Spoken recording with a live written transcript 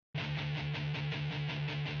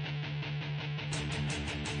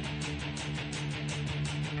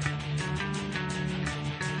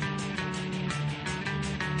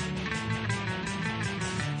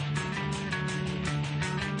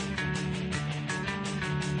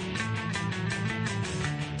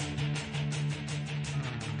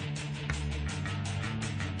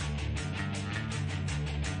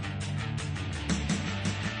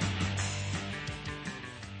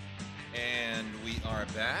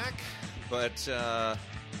back, but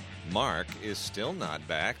Mark is still not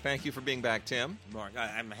back. Thank you for being back, Tim. Mark,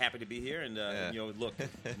 I'm happy to be here, and look,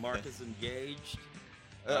 Mark is engaged.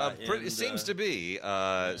 It seems to be.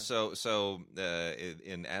 So,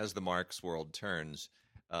 as the Mark's world turns,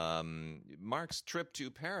 Mark's trip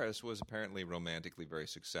to Paris was apparently romantically very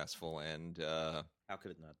successful, and how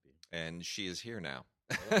could it not be? And she is here now.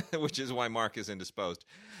 Which is why Mark is indisposed.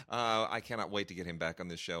 I cannot wait to get him back on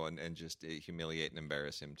this show and just humiliate and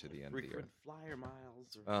embarrass him to the end of the year. Flyer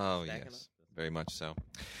miles. Oh, yes. Very much so.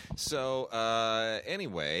 So,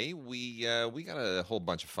 anyway, we got a whole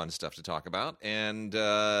bunch of fun stuff to talk about, and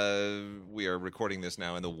we are recording this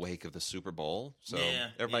now in the wake of the Super Bowl. So,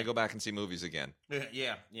 everybody go back and see movies again.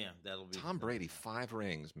 Yeah, that'll be... Tom Brady, 5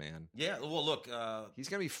 rings, man. Yeah, well, look... he's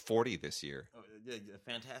going to be 40 this year. A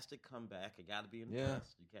fantastic comeback. I got to be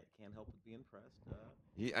impressed. You can't help but be impressed.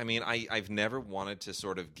 I mean, I've never wanted to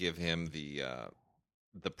sort of give him the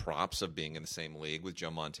props of being in the same league with Joe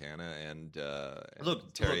Montana and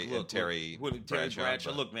Terry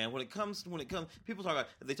Bradshaw. Look, man, when it comes, people talk about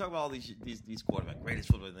all these quarterbacks, greatest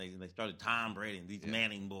football, and they started Tom Brady and these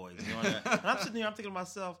Manning boys. You know, and I'm sitting there, I'm thinking to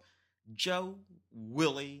myself, Joe,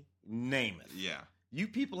 Willie, name it. Yeah. You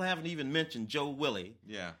people haven't even mentioned Joe Willie.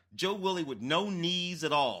 Yeah. Joe Willie with no knees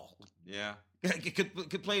at all. Yeah.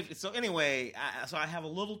 Could play. So anyway, I have a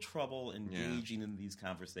little trouble engaging in these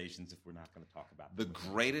conversations if we're not going to talk about the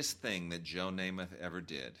greatest thing that Joe Namath ever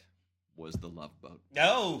did was the Love Boat.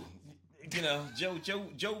 No, Joe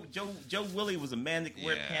Willie was a man that could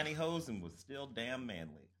wear pantyhose and was still damn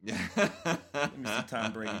manly. Let me see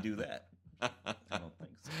Tom Brady do that. I don't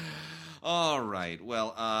think so. All right.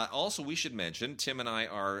 Well, also we should mention, Tim and I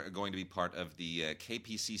are going to be part of the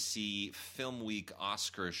KPCC Film Week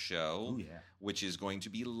Oscar show, which is going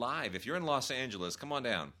to be live. If you're in Los Angeles, come on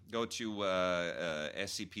down. Go to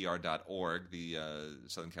scpr.org, the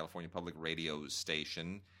Southern California Public Radio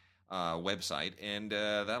Station website, and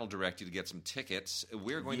that'll direct you to get some tickets.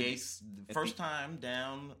 We're going to be first time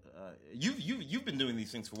down. You've been doing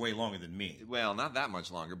these things for way longer than me. Well, not that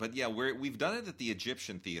much longer, but yeah, we've done it at the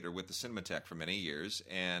Egyptian Theater with the Cinematheque for many years,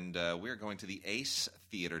 and we're going to the Ace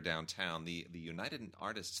Theater downtown, the United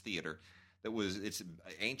Artists Theater. It's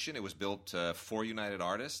ancient. It was built for United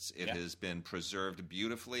Artists. It has been preserved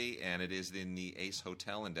beautifully, and it is in the Ace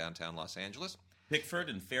Hotel in downtown Los Angeles, Pickford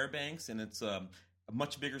and Fairbanks, and it's a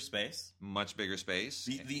much bigger space. Much bigger space.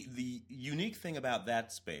 The unique thing about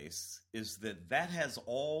that space is that has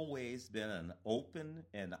always been an open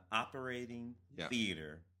and operating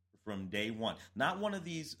theater from day one. Not one of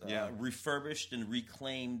these refurbished and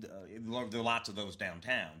reclaimed. There are lots of those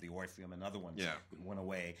downtown. The Orpheum and other ones went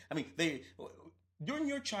away. I mean, during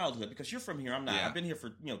your childhood, because you're from here, I'm not. I've been here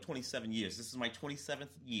for 27 years. This is my 27th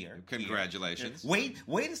year. Congratulations. Wade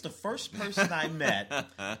is the first person I met.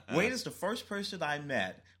 Wade is the first person I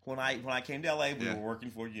met when I came to L.A. We were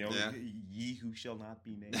working for Ye Who Shall Not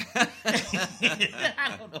Be Named.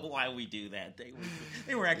 I don't know why we do that.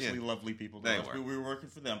 They were actually lovely people. We were working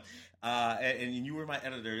for them, and you were my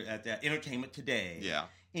editor at Entertainment Today. Yeah.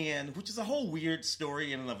 And which is a whole weird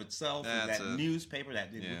story in and of itself. That newspaper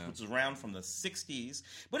which was around from the 60s.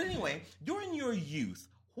 But anyway, during your youth,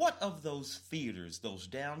 what of those theaters, those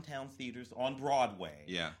downtown theaters on Broadway,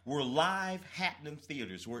 were live happening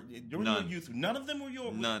theaters? During your youth, none of them were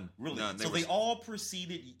yours? None. Really? None. They all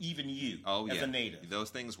preceded even you as a native?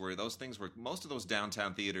 Those things were, most of those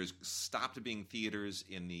downtown theaters stopped being theaters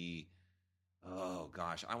in the... Oh,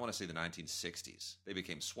 gosh, I want to say the 1960s. They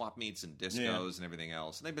became swap meets and discos and everything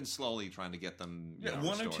else. And they've been slowly trying to get them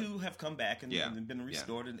one restored. or two have come back and been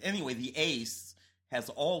restored. And anyway, the Ace has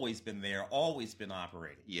always been there, always been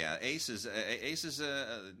operating. Yeah, Ace is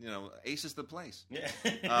the place. Yeah.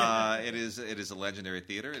 It is a legendary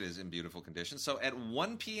theater. It is in beautiful condition. So at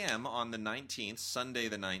 1 p.m. on the 19th, Sunday,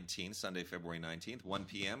 February 19th, 1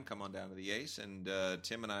 p.m., come on down to the Ace, and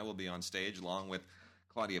Tim and I will be on stage along with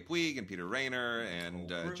Claudia Puig and Peter Rayner and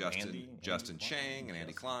Justin Chang and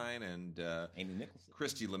Andy Klein and Amy Nicholson,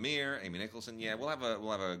 Christy Lemire, Amy Nicholson. Yeah, we'll have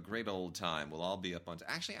a great old time. We'll all be up on.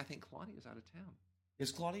 Actually, I think Claudia's out of town.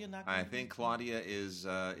 Is Claudia not? I think Claudia is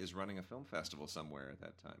running a film festival somewhere at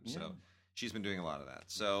that time. Yeah. So she's been doing a lot of that.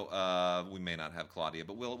 So we may not have Claudia,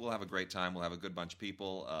 but we'll have a great time. We'll have a good bunch of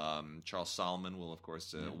people. Charles Solomon will, of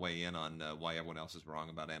course, weigh in on why everyone else is wrong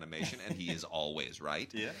about animation, and he is always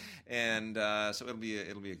right. Yeah. And so it'll be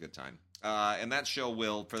a good time. And that show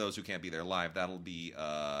will, for those who can't be there live, that'll be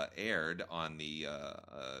aired on the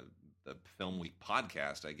Film Week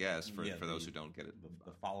podcast, I guess, for those who don't get it.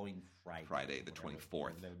 The following Friday, the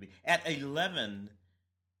 24th. That would be at 11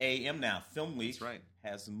 a.m. now. Film Week That's right.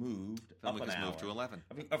 has moved Film up Week an has hour. moved to 11.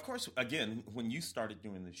 I mean, of course, again, when you started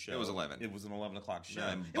doing the show... It was 11. It was an 11 o'clock show.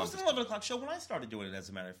 Yeah, it was an 11 o'clock show when I started doing it, as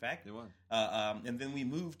a matter of fact. It was. And then we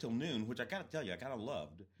moved till noon, which I got to tell you, I kind of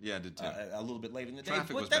loved. Yeah, I did too. A little bit later in the day.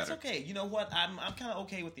 Traffic But was that's better. okay. You know what? I'm kind of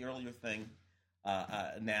okay with the earlier thing.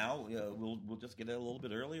 Now, we'll just get it a little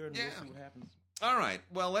bit earlier, and we'll see what happens. All right.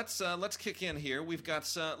 Well, let's kick in here. We've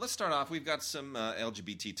got let's start off. We've got some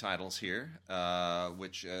LGBT titles here,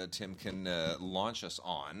 which Tim can launch us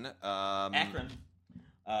on. Akron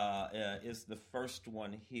is the first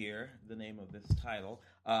one here. The name of this title.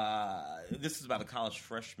 This is about a college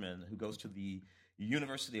freshman who goes to the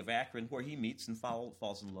University of Akron, where he meets and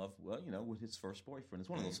falls in love, with his first boyfriend. It's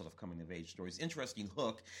one of those sort of coming-of-age stories. Interesting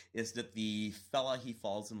hook is that the fella he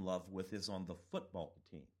falls in love with is on the football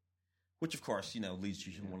team. Which, of course, leads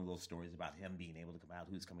you to one of those stories about him being able to come out.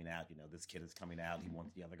 Who's coming out? This kid is coming out. He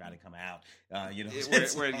wants the other guy to come out.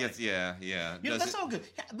 Where it gets, yeah. That's all good.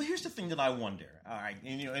 Yeah, but here's the thing that I wonder. All right,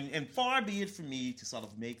 and far be it from me to sort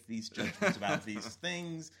of make these judgments about these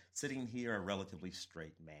things, sitting here a relatively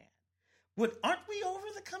straight man. But aren't we over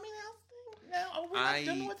the coming out thing now? Are we not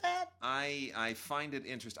done with that? I find it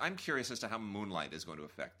interesting. I'm curious as to how Moonlight is going to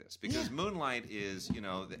affect this, because Moonlight is, the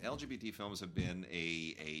LGBT films have been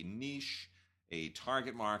a niche, a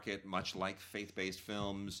target market, much like faith-based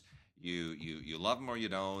films. You love them or you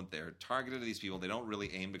don't. They're targeted to these people. They don't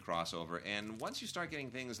really aim to cross over. And once you start getting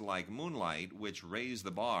things like Moonlight, which raise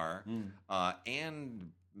the bar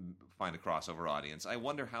and find a crossover audience, I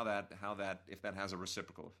wonder how that if that has a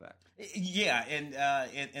reciprocal effect. Yeah,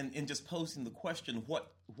 and just posing the question,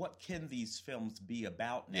 what can these films be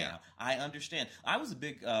about now? Yeah. I understand. I was a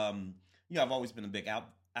big, I've always been a big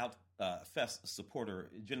Fest supporter,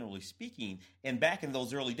 generally speaking. And back in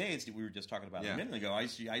those early days that we were just talking about a minute ago, I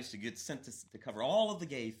used to get sent to cover all of the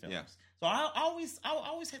gay films. Yeah. So I always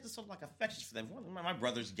had this sort of like affection for them. My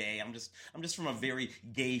brother's gay. I'm just from a very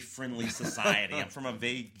gay friendly society. I'm from a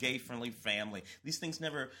very gay friendly family. These things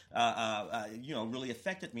never really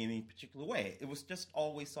affected me in any particular way. It was just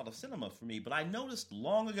always sort of cinema for me. But I noticed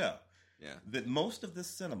long ago that most of this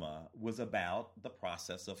cinema was about the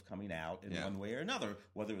process of coming out in one way or another,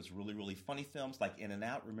 whether it was really, really funny films like In and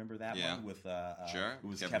Out. Remember that one with sure. It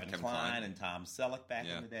was Kevin Kline and Tom Selleck back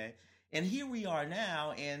in the day. And here we are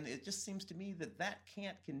now, and it just seems to me that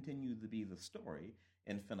can't continue to be the story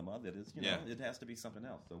in cinema. That is, it has to be something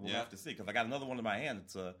else. So we'll have to see, because I got another one in my hand.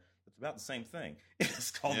 It's about the same thing.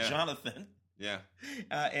 It's called Jonathan. Yeah,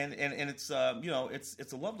 and it's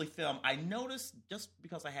it's a lovely film. I noticed, just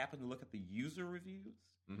because I happened to look at the user reviews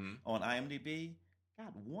on IMDb,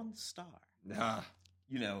 got 1 star.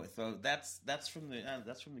 So that's from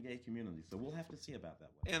the gay community. So we'll have to see about that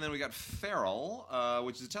one. And then we got Feral,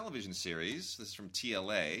 which is a television series. This is from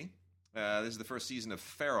TLA. This is the first season of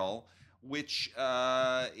Feral, which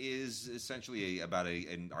is essentially about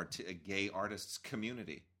a gay artists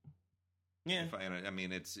community. Yeah, I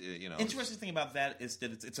mean, it's Interesting thing about that is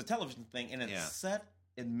that it's a television thing, and it's set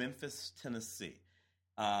in Memphis, Tennessee.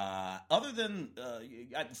 Other than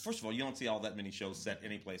first of all, you don't see all that many shows set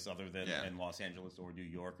any place other than in Los Angeles or New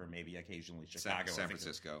York, or maybe occasionally Chicago, San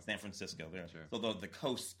Francisco. There. Sure. So the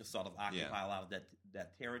coast sort of occupy a lot of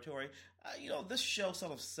that territory. This show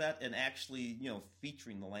sort of set and actually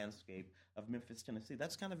featuring the landscape of Memphis, Tennessee.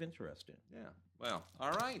 That's kind of interesting. Yeah. Well,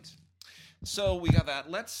 all right. So we got that.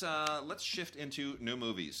 Let's shift into new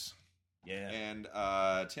movies. Yeah. And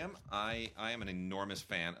Tim, I am an enormous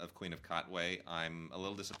fan of Queen of Katwe. I'm a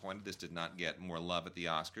little disappointed this did not get more love at the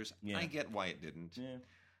Oscars. Yeah. I get why it didn't. Yeah.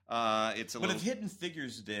 If Hidden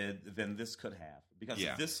Figures did, then this could have. Because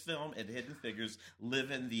this film and Hidden Figures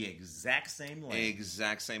live in the exact same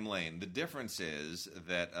lane. The difference is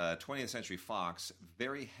that 20th Century Fox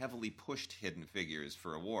very heavily pushed Hidden Figures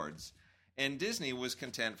for awards. And Disney was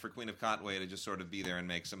content for Queen of Katwe to just sort of be there and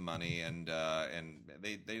make some money, and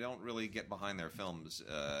they don't really get behind their films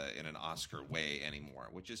in an Oscar way anymore,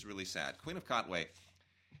 which is really sad. Queen of Katwe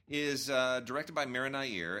is directed by Mira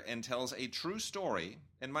Nair and tells a true story.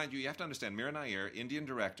 And mind you have to understand, Mira Nair, Indian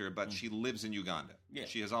director, but she lives in Uganda. Yeah.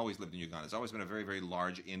 She has always lived in Uganda. There's always been a very, very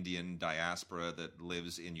large Indian diaspora that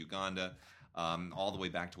lives in Uganda, all the way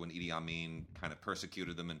back to when Idi Amin kind of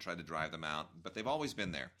persecuted them and tried to drive them out. But they've always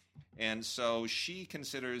been there. And so she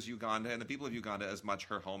considers Uganda and the people of Uganda as much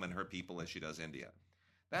her home and her people as she does India.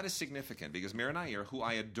 That is significant because Mira Nair, who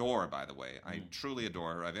I adore, by the way, I truly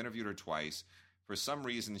adore her. I've interviewed her twice. For some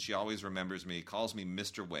reason, she always remembers me, calls me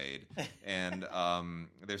Mr. Wade. And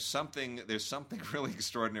there's something really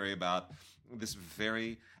extraordinary about this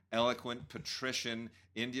very eloquent, patrician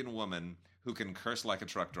Indian woman who can curse like a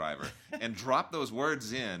truck driver and drop those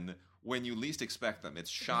words in when you least expect them. It's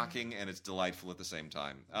shocking and it's delightful at the same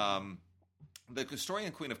time. The story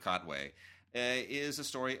in Queen of Katwe is a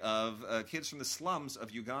story of kids from the slums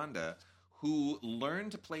of Uganda who learn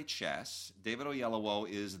to play chess. David Oyelowo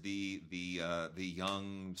is the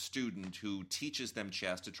young student who teaches them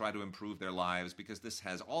chess to try to improve their lives, because this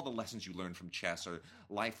has all the lessons you learn from chess are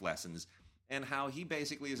life lessons, and how he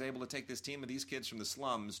basically is able to take this team of these kids from the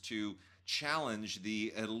slums to challenge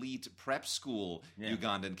the elite prep school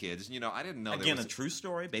Ugandan kids. You know, I didn't know again a true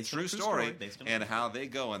story based on a true story and how they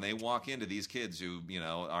go and they walk into these kids who, you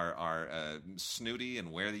know, are snooty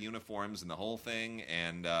and wear the uniforms and the whole thing,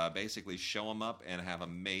 and basically show them up and have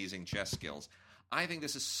amazing chess skills. I think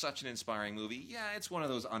this is such an inspiring movie. Yeah, it's one of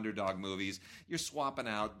those underdog movies. You're swapping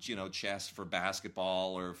out, you know, chess for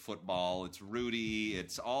basketball or football. It's Rudy.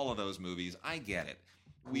 It's all of those movies. I get it.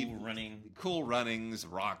 Cool Runnings,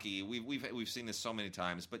 Rocky. We've seen this so many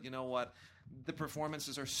times, but you know what? The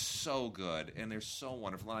performances are so good and they're so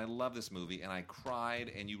wonderful, and I love this movie, and I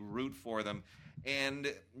cried, and you root for them,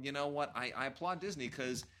 and you know what? I applaud Disney,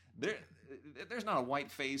 because there's not a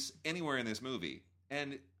white face anywhere in this movie,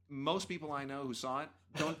 and most people I know who saw it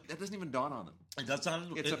that doesn't even dawn on them.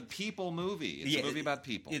 It's a people movie. It's a movie about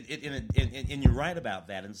people. And you're right about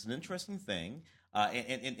that. And it's an interesting thing.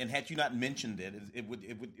 And had you not mentioned it, it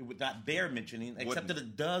would not bear mentioning, except that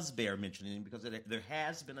it does bear mentioning, because there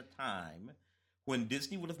has been a time when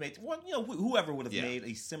Disney would have made, whoever would have made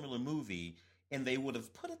a similar movie, and they would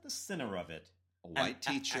have put at the center of it a white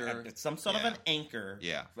teacher, some sort of an anchor,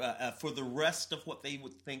 yeah, for the rest of what they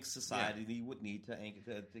would think society would need to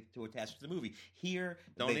anchor to attach to the movie. Here,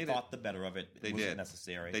 they thought the better of it. It wasn't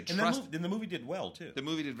necessary. And the movie did well too. The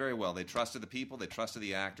movie did very well. They trusted the people. They trusted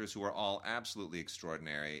the actors, who are all absolutely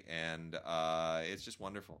extraordinary, and it's just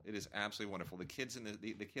wonderful. It is absolutely wonderful. The kids and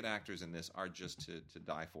the kid actors in this are just to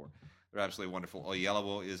die for. They're absolutely wonderful.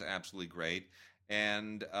 Oyelowo is absolutely great,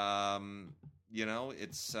 and you know,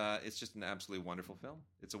 it's just an absolutely wonderful film.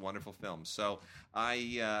 It's a wonderful film. So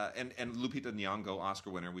and Lupita Nyong'o, Oscar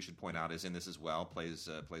winner, we should point out, is in this as well. Plays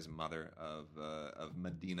a mother of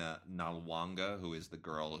Medina Nalwanga, who is the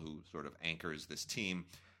girl who sort of anchors this team.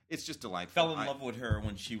 It's just delightful. Fell in love with her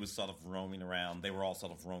when she was sort of roaming around. They were all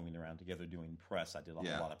sort of roaming around together doing press. I did a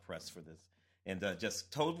whole lot of press for this, and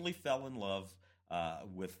just totally fell in love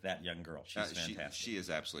with that young girl. She's fantastic. She is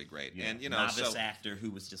absolutely great. Yeah. And, you know, novice actor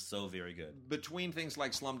who was just so very good. Between things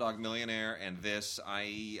like Slumdog Millionaire and this,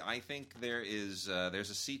 I think there's a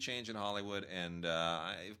sea change in Hollywood, and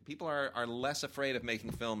people are less afraid of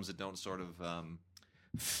making films that don't sort of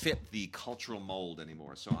fit the cultural mold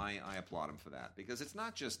anymore. So I applaud him for that, because it's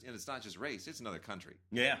not just race, it's another country.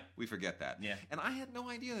 Yeah. We forget that. Yeah. And I had no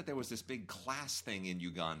idea that there was this big class thing in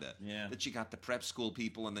Uganda. Yeah. That you got the prep school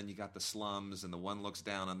people, and then you got the slums, and the one looks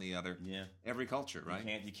down on the other. Yeah. Every culture, right?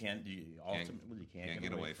 You can't get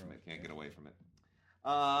away from it. Can't get away from it.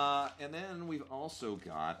 And then we've also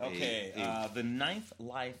got The Ninth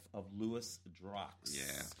Life of Louis Drax.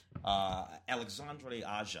 Yeah. Alexandre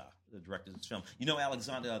Aja directed this film. You know,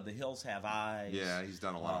 Alexander, The Hills Have Eyes. Yeah, he's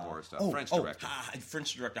done a lot of horror stuff. French director.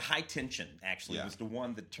 French director. High Tension, actually, was the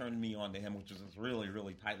one that turned me on to him, which was this really,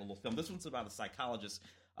 really tight little film. This one's about a psychologist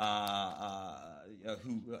who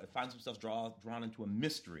finds himself drawn into a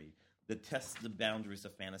mystery that tests the boundaries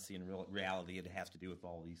of fantasy and reality. It has to do with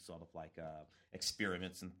all these sort of like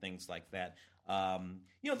experiments and things like that.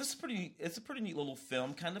 It's a pretty neat little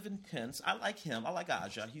film, kind of intense. I like him. I like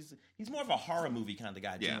Aja. He's more of a horror movie kind of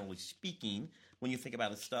guy, generally speaking, when you think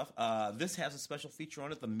about his stuff. This has a special feature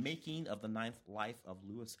on it, The Making of the Ninth Life of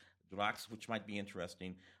Louis Drax, which might be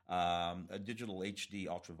interesting. A digital HD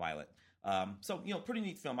ultraviolet. Pretty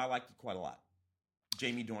neat film. I liked it quite a lot.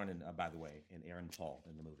 Jamie Dornan, by the way, and Aaron Paul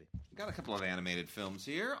in the movie. We've got a couple of animated films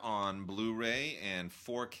here on Blu-ray and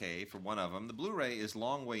 4K for one of them. The Blu-ray is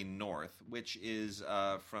Long Way North, which is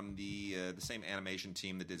from the same animation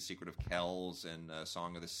team that did Secret of Kells and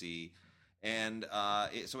Song of the Sea. And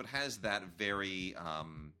so it has that very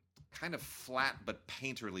kind of flat but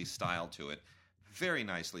painterly style to it. Very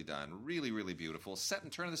nicely done. Really, really beautiful. Set in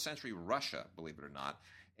turn-of-the-century Russia, believe it or not.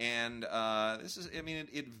 And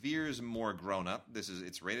it veers more grown up.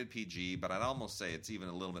 It's rated PG, but I'd almost say it's even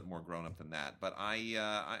a little bit more grown up than that. But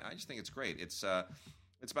I just think it's great. It's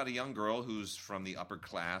about a young girl who's from the upper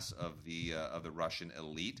class of the Russian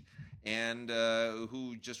elite, and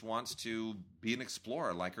who just wants to be an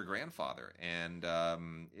explorer like her grandfather. And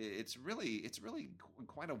it's really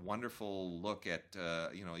quite a wonderful look at a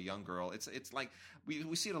young girl. It's like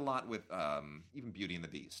we see it a lot with even Beauty and the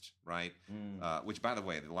Beast, right? Which, by the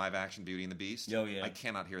way, the live action Beauty and the Beast, I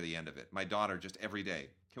cannot hear the end of it. My daughter just every day.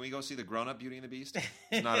 Can we go see the grown-up Beauty and the Beast?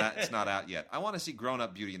 It's not out yet. I want to see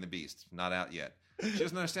grown-up Beauty and the Beast. Not out yet. She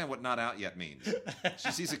doesn't understand what "not out yet" means.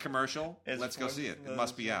 She sees a commercial. Let's go see it. It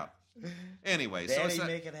must be out. Anyway, Daddy,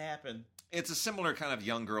 make it happen. It's a similar kind of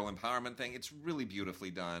young girl empowerment thing. It's really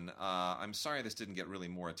beautifully done. I'm sorry this didn't get really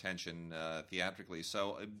more attention theatrically,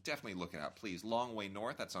 so definitely look it out, please. Long Way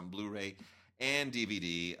North. That's on Blu-ray and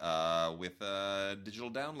DVD with digital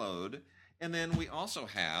download. And then we also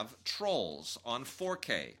have Trolls on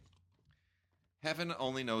 4K. Heaven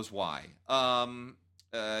only knows why.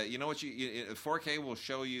 You know what? 4K will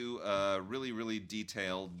show you really, really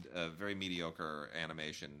detailed, very mediocre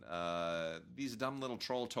animation. These dumb little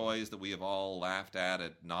troll toys that we have all laughed at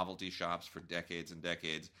novelty shops for decades and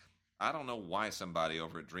decades. I don't know why somebody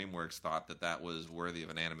over at DreamWorks thought that was worthy of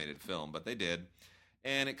an animated film, but they did.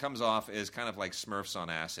 And it comes off as kind of like Smurfs on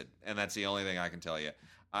acid, and that's the only thing I can tell you.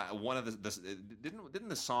 One of didn't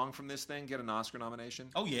the song from this thing get an Oscar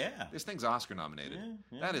nomination? Oh yeah, this thing's Oscar nominated.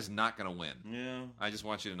 Yeah. That is not going to win. Yeah, I just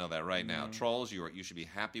want you to know that right now. Trolls, you should be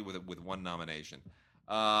happy with it with one nomination.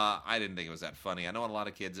 I didn't think it was that funny. I know a lot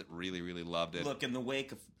of kids that really, really loved it. Look, in the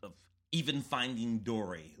wake of even Finding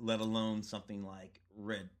Dory, let alone something like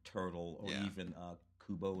Red Turtle or even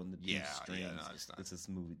Kubo and the Two Strings. No, it's not. This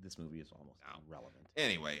movie is almost irrelevant.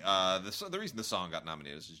 Anyway, the reason the song got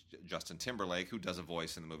nominated is Justin Timberlake, who does a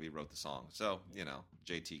voice in the movie, wrote the song. So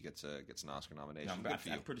JT gets an Oscar nomination.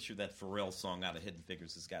 I'm pretty sure that Pharrell song out of Hidden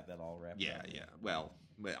Figures has got that all wrapped up. Yeah. Well,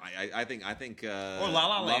 I think or La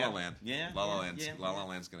La Land. La La Land. La La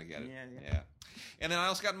Land's going to get it. Yeah. And then I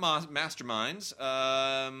also got Masterminds.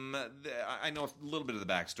 I know a little bit of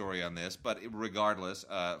the backstory on this, but regardless,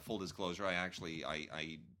 full disclosure, I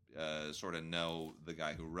sort of know the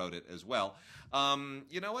guy who wrote it as well.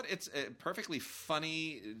 You know what? It's a perfectly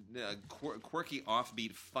funny, quirky,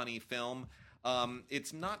 offbeat, funny film.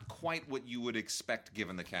 It's not quite what you would expect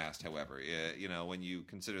given the cast, however. When you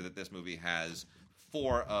consider that this movie has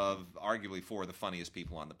arguably four of the funniest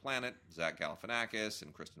people on the planet, Zach Galifianakis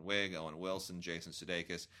and Kristen Wiig, Owen Wilson, Jason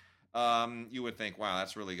Sudeikis, you would think, wow,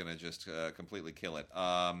 that's really going to just completely kill it.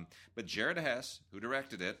 But Jared Hess, who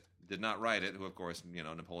directed it, did not write it, who, of course,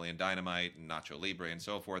 Napoleon Dynamite and Nacho Libre and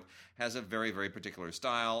so forth, has a very, very particular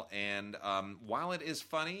style. And while it is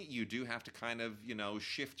funny, you do have to kind of,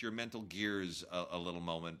 shift your mental gears a little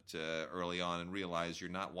moment early on and realize you're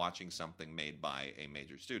not watching something made by a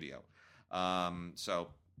major studio. So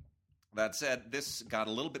that said, this got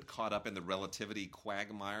a little bit caught up in the Relativity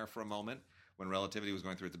quagmire for a moment. When Relativity was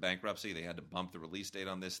going through its bankruptcy, they had to bump the release date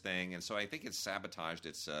on this thing, and so I think it sabotaged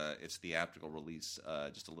its theatrical release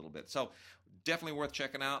just a little bit. So definitely worth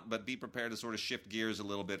checking out, but be prepared to sort of shift gears a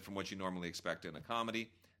little bit from what you normally expect in a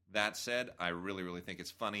comedy. That said, I really, really think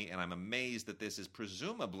it's funny, and I'm amazed that this is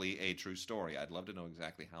presumably a true story. I'd love to know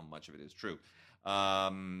exactly how much of it is true.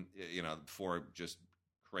 For just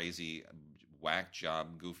crazy whack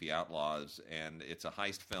job goofy outlaws, and it's a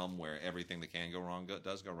heist film where everything that can go wrong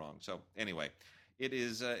does go wrong. So anyway, it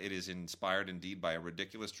is inspired indeed by a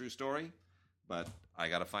ridiculous true story, but I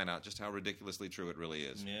got to find out just how ridiculously true it really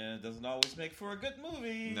is. Yeah, it doesn't always make for a good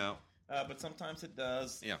movie. No, but sometimes it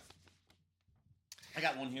does. Yeah, I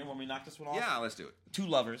got one here. Want me to knock this one off? Yeah, let's do it. Two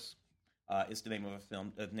Lovers is the name of the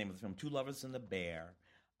film. The name of the film, Two Lovers and a Bear.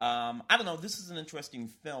 I don't know. This is an interesting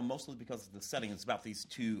film, mostly because of the setting. It's about these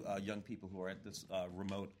two young people who are at this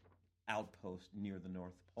remote outpost near the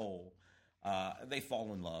North Pole. They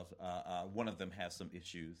fall in love. One of them has some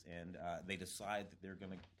issues, and they decide that they're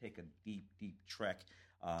going to take a deep, deep trek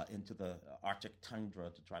into the Arctic tundra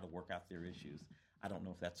to try to work out their issues. I don't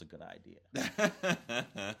know if that's a good idea.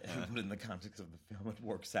 But in the context of the film, it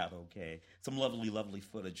works out okay. Some lovely, lovely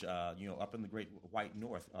footage, up in the Great White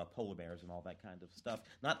North, polar bears and all that kind of stuff.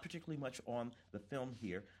 Not particularly much on the film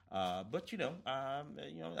here, but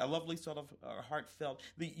a lovely sort of heartfelt.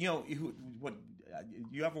 You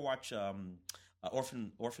ever watch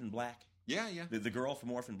Orphan Black? Yeah. The girl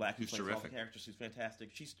from Orphan Black who plays terrific. All the characters. She's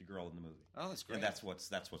fantastic. She's the girl in the movie. Oh, that's great. And that's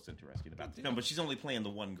what's interesting about the film. But she's only playing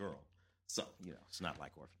the one girl. So, it's not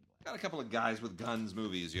like Orphan Black. Got a couple of guys with guns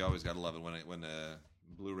movies. You always got to love it when a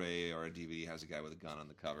Blu-ray or a DVD has a guy with a gun on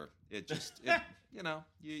the cover. It just, you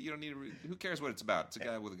don't need who cares what it's about? It's a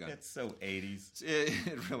guy with a gun. It's so 80s.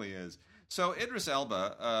 It really is. So Idris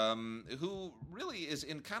Elba, who really is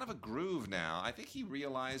in kind of a groove now, I think he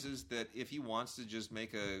realizes that if he wants to just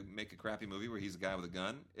make a crappy movie where he's a guy with a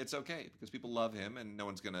gun, it's okay because people love him and no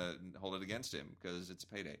one's going to hold it against him because it's a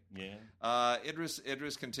payday. Yeah.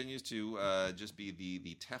 Idris continues to just be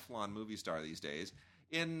the Teflon movie star these days.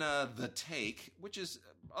 In The Take, which is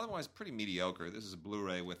otherwise pretty mediocre. This is a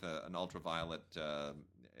Blu-ray with an ultraviolet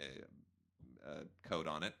coat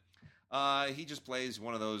on it. He just plays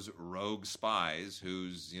one of those rogue spies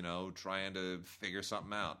who's, trying to figure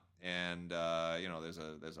something out. And, there's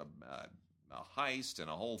a heist and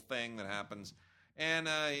a whole thing that happens. And,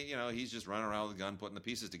 he's just running around with a gun putting the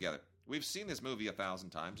pieces together. We've seen this movie 1,000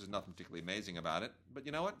 times. There's nothing particularly amazing about it. But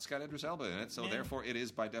you know what? It's got Idris Elba in it, so therefore it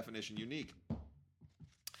is by definition unique.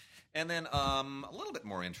 And then a little bit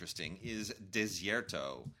more interesting is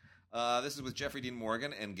Desierto. This is with Jeffrey Dean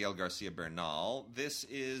Morgan and Gael Garcia Bernal. This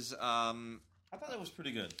is... I thought that was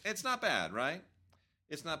pretty good. It's not bad, right?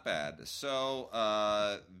 It's not bad. So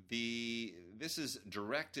this is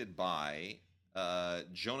directed by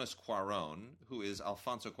Jonas Cuarón, who is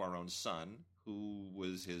Alfonso Cuarón's son, who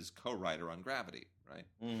was his co-writer on Gravity, right?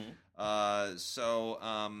 Mm-hmm.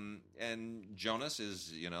 And Jonas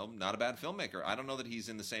is, not a bad filmmaker. I don't know that he's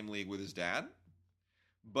in the same league with his dad,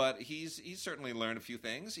 but he's certainly learned a few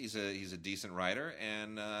things. He's a decent writer,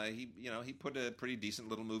 and he put a pretty decent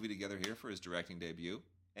little movie together here for his directing debut.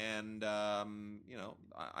 And I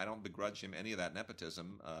don't begrudge him any of that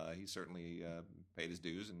nepotism. He certainly paid his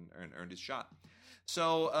dues and earned his shot.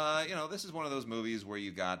 So this is one of those movies where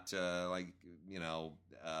you got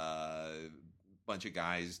bunch of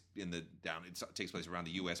guys it takes place around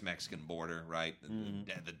the U.S.-Mexican border, right?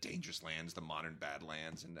 The dangerous lands, the modern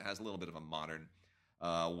badlands, and it has a little bit of a modern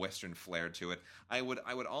Western flair to it. I would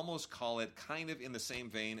almost call it kind of in the same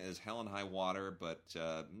vein as Hell and High Water, but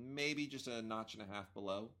maybe just a notch and a half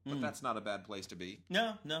below. But that's not a bad place to be.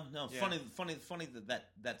 No. Yeah. Funny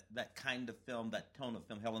that kind of film, that tone of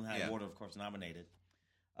film, Hell and High Water, of course, nominated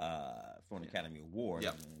for an Academy Award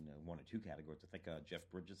in one or two categories. I think Jeff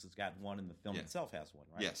Bridges has got one, and the film itself has one,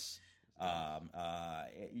 right? Yes.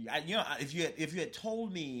 If you had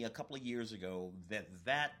told me a couple of years ago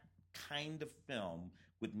that kind of film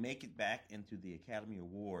would make it back into the Academy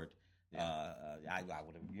Award, I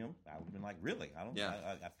would have been like, really? I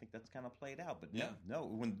think that's kind of played out, but no.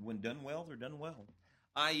 When done well, they're done well.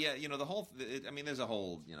 The whole. There's a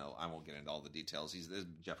whole. I won't get into all the details.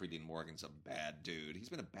 Jeffrey Dean Morgan's a bad dude. He's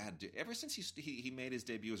been a bad dude ever since he made his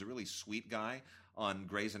debut as a really sweet guy on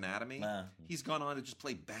Grey's Anatomy. He's gone on to just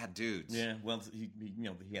play bad dudes. Yeah, well,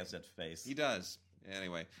 he has that face. He does.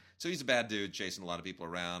 Anyway, so he's a bad dude chasing a lot of people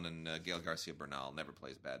around, and Gael Garcia Bernal never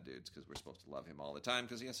plays bad dudes because we're supposed to love him all the time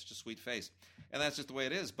because he has such a sweet face, and that's just the way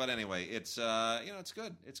it is. But anyway, it's it's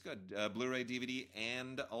good. It's good. Blu-ray, DVD,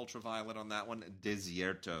 and ultraviolet on that one.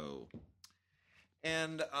 Desierto.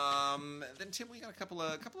 And then Tim, we got a couple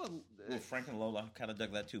of Frank and Lola, kind of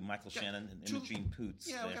dug that too. Michael Shannon and Imogen Poots.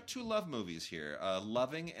 Yeah, we got two love movies here,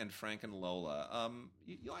 Loving and Frank and Lola.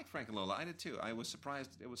 You like Frank and Lola? I did too. I was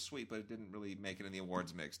surprised it was sweet, but it didn't really make it in the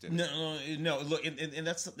awards mix, did it? No. Look, and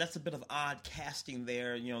that's a bit of odd casting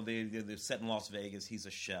there. They're set in Las Vegas. He's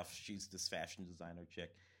a chef. She's this fashion designer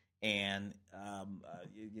chick. And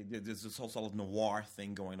there's this whole sort of noir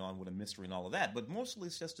thing going on with a mystery and all of that. But mostly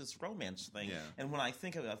it's just this romance thing. Yeah. And when I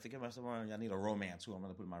think of myself, I need a romance. Who I'm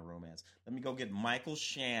going to put in my romance? Let me go get Michael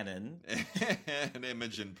Shannon. And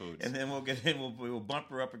Imogen Poots. And then we'll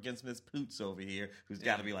bump her up against Miss Poots over here, who's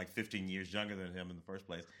got to be like 15 years younger than him in the first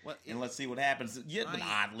place. Well, and let's see what happens. But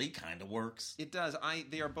oddly, kind of works. It does.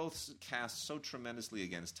 They are both cast so tremendously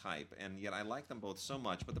against type, and yet I like them both so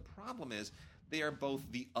much. But the problem is, they are both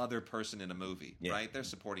the other person in a movie, right? They're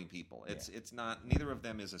supporting people. It's not, neither of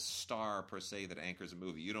them is a star per se that anchors a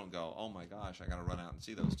movie. You don't go, oh my gosh, I got to run out and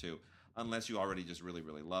see those two, unless you already just really,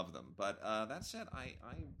 really love them. But that said, I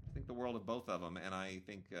think the world of both of them, and I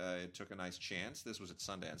think it took a nice chance. This was at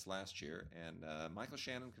Sundance last year, and Michael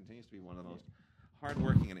Shannon continues to be one of the most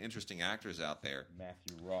hardworking and interesting actors out there.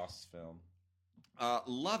 Matthew Ross film.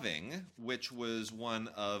 Loving, which was one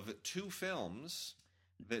of two films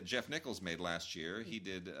that Jeff Nichols made last year. He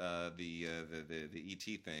did the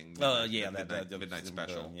E.T. thing. The Midnight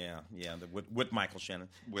Special. With Michael Shannon.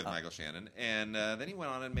 With Michael Shannon. And then he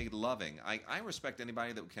went on and made Loving. I respect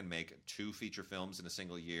anybody that can make two feature films in a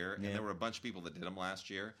single year. And there were a bunch of people that did them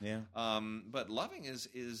last year. Yeah. But Loving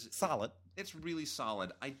is solid. It's really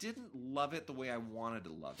solid. I didn't love it the way I wanted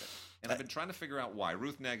to love it. And I've been trying to figure out why.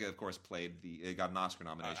 Ruth Negga, of course, got an Oscar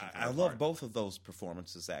nomination for I love both of those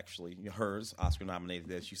performances, actually. Hers, Oscar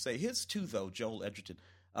nominated, as you say. His, too, though, Joel Edgerton.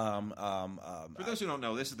 For those who don't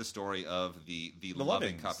know, this is the story of the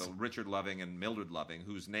Loving couple, Richard Loving and Mildred Loving,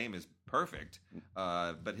 whose name is perfect.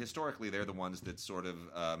 But historically, they're the ones that sort of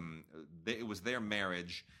it was their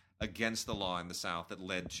marriage against the law in the South that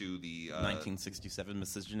led to the 1967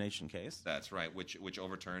 miscegenation case. That's right, which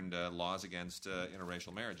overturned laws against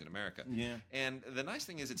interracial marriage in America. Yeah. And the nice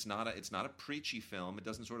thing is, it's not a preachy film. It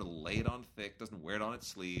doesn't sort of lay it on thick. Doesn't wear it on its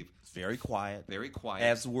sleeve. It's very quiet. Very quiet.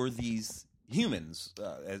 As were these humans,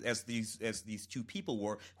 as these two people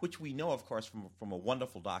were, which we know, of course, from a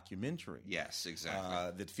wonderful documentary. Yes,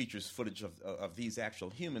 exactly. That features footage of these actual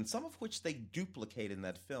humans, some of which they duplicate in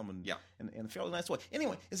that film in a fairly nice way.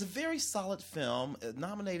 Anyway, it's a very solid film,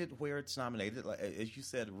 nominated where it's nominated. As you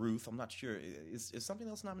said, Ruth, I'm not sure. Is something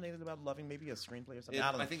else nominated about Loving? Maybe a screenplay or something?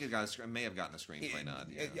 I think it may have gotten a screenplay nod.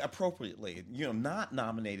 Yeah. Appropriately. Not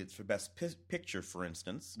nominated for Best Picture, for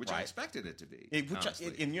instance. Which I expected it to be.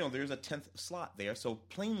 There's a 10th slot there, so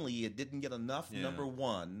plainly it didn't get enough number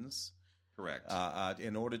ones. Correct.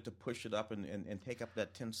 In order to push it up and take up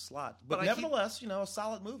that 10th slot. But nevertheless, a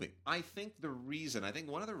solid movie. I think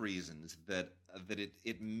one of the reasons that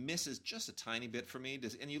it misses just a tiny bit for me,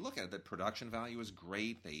 and you look at it, the production value is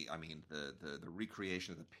great. The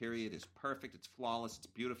recreation of the period is perfect. It's flawless. It's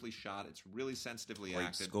beautifully shot. It's really sensitively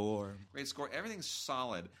acted. Great score. Everything's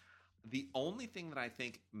solid. The only thing that I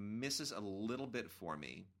think misses a little bit for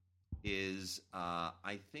me is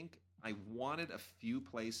I think I wanted a few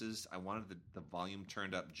places. I wanted the volume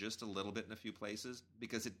turned up just a little bit in a few places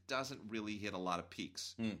because it doesn't really hit a lot of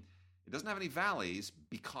peaks. It doesn't have any valleys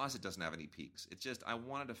because it doesn't have any peaks. It's just I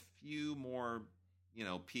wanted a few more,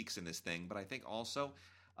 peaks in this thing. But I think also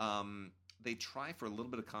they try for a little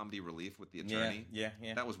bit of comedy relief with the attorney. Yeah.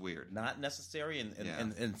 That was weird. Not necessary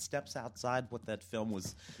and steps outside what that film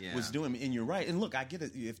was doing. And you're right. And look, I get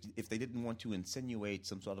it if they didn't want to insinuate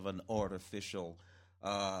some sort of an artificial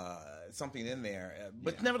something in there.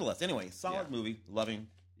 But nevertheless, anyway, solid movie. Loving.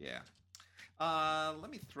 Yeah. Let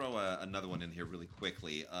me throw another one in here really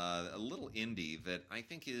quickly. A little indie that I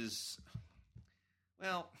think is,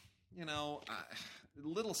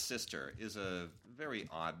 Little Sister is a very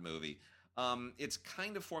odd movie. It's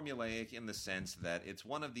kind of formulaic in the sense that it's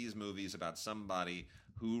one of these movies about somebody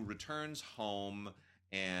who returns home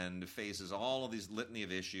and faces all of these litany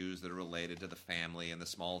of issues that are related to the family and the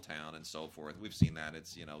small town and so forth. We've seen that.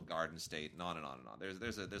 It's, Garden State and on and on and on.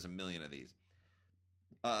 There's a million of these.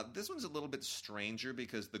 This one's a little bit stranger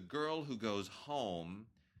because the girl who goes home,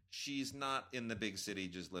 she's not in the big city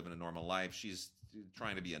just living a normal life. She's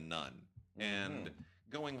trying to be a nun. And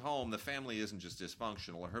going home, the family isn't just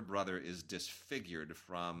dysfunctional. Her brother is disfigured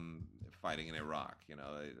from fighting in Iraq,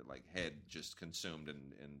 like head just consumed in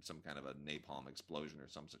some kind of a napalm explosion or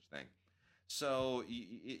some such thing. So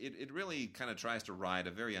it really kind of tries to ride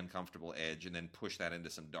a very uncomfortable edge and then push that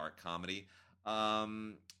into some dark comedy.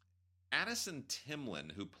 Addison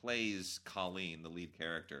Timlin, who plays Colleen, the lead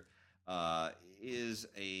character, is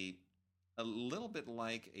a little bit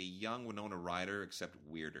like a young Winona Ryder, except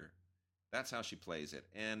weirder. That's how she plays it.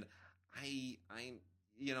 And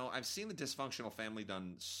I've seen the dysfunctional family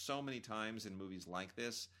done so many times in movies like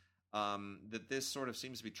this that this sort of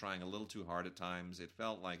seems to be trying a little too hard at times. It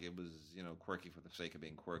felt like it was, quirky for the sake of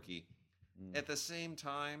being quirky. At the same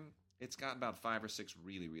time, it's got about 5 or 6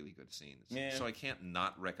 really, really good scenes. Yeah. So I can't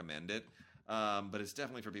not recommend it. But it's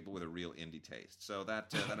definitely for people with a real indie taste. So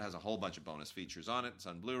that has a whole bunch of bonus features on it. It's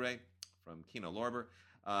on Blu-ray from Kino Lorber.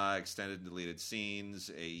 Extended and deleted scenes,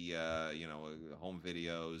 home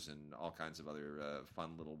videos, and all kinds of other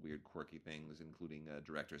fun little weird quirky things, including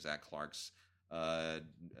director Zach Clark's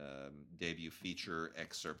debut feature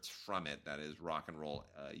excerpts from it. That is Rock and Roll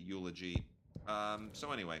Eulogy.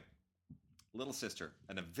 So anyway, Little Sister,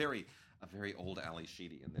 and a very old Ali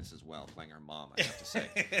Sheedy in this as well, playing her mom. I have to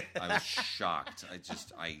say, I was shocked. You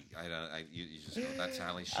just go, that's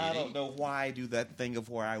Ali Sheedy. I don't know why I do that thing of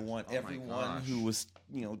where I want everyone who was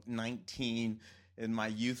 19 in my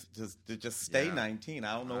youth to just stay 19.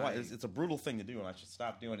 I don't know why. It's a brutal thing to do, and I should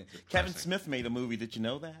stop doing it. Kevin Smith made a movie. Did you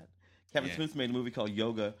know that? Kevin Smith made a movie called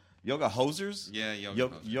Yoga Hosers? Yeah,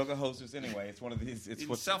 Yoga Hosers. Anyway, it's one of these. It's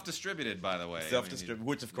self-distributed, by the way. Self-distributed,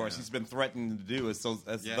 which of course he's been threatening to do, as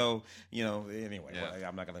though Anyway,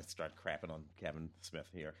 I'm not going to start crapping on Kevin Smith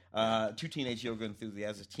here. 2 teenage yoga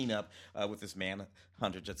enthusiasts team up with this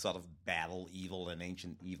manhunter to sort of battle evil and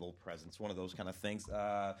ancient evil presence. One of those kind of things.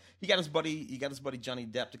 He got his buddy Johnny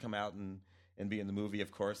Depp to come out and be in the movie.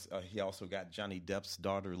 Of course, he also got Johnny Depp's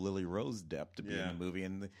daughter, Lily Rose Depp, to be in the movie.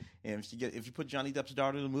 And if you put Johnny Depp's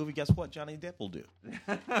daughter in the movie, guess what Johnny Depp will do?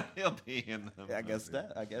 He'll be in the movie. I guess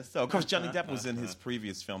so. Of course, Johnny Depp was in his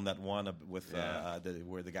previous film, that one with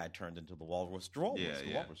where the guy turned into the walrus.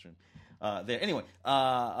 Walrus. There. Anyway,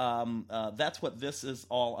 that's what this is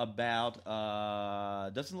all about.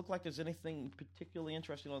 Doesn't look like there's anything particularly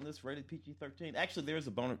interesting on this. Rated PG-13. Actually, there is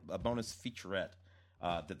a bonus featurette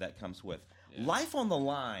that comes with. Yeah. Life on the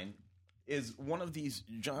Line is one of these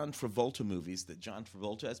John Travolta movies that John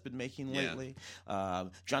Travolta has been making lately.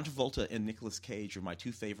 John Travolta and Nicolas Cage are my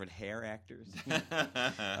two favorite hair actors.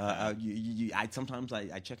 Sometimes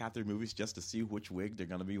I check out their movies just to see which wig they're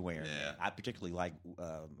going to be wearing. Yeah. I particularly like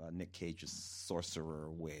Nick Cage's sorcerer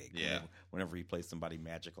wig. Yeah. Whenever he plays somebody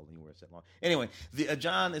magical and he wears that long. Anyway,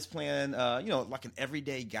 John is playing like an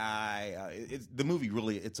everyday guy. The movie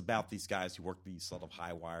really, it's about these guys who work these sort of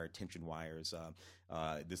high wire tension wires.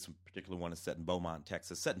 This particular one is set in Beaumont,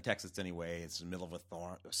 Texas. Set in Texas anyway. It's in the middle of a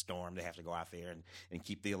storm. They have to go out there and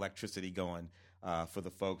keep the electricity going for the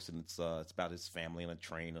folks. And it's about his family and a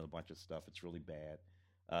train and a bunch of stuff. It's really bad.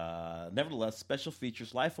 Nevertheless, special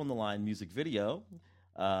features, Life on the Line music video,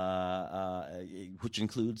 which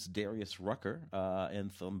includes Darius Rucker and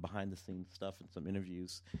some behind-the-scenes stuff and some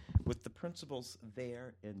interviews with the principals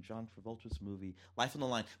there in John Travolta's movie Life on the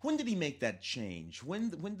Line. When did he make that change? When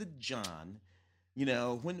did John...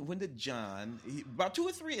 when did John? About 2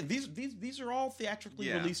 or 3. And these are all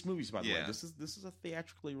theatrically released movies, by the way. This is a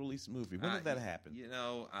theatrically released movie. When did that happen?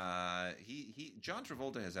 John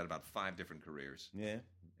Travolta has had about 5 different careers. Yeah,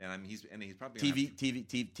 and he's probably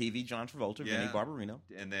TV John Travolta, Vinnie Barbarino,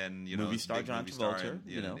 and then movie star John Travolta,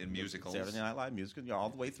 in musicals, Saturday Night Live musical, all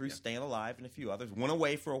the way through Staying Alive and a few others. Went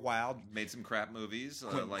away for a while, made some crap movies.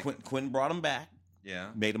 Quinn brought him back. Yeah,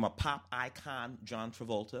 made him a pop icon, John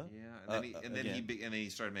Travolta. Yeah, and then he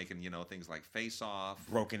started making things like Face Off,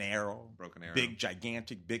 Broken Arrow, big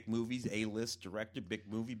gigantic big movies, A-list director, big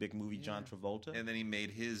movie, John Travolta. And then he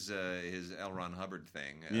made his L. Ron Hubbard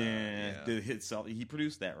thing. He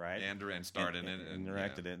produced that, right? And starred in it and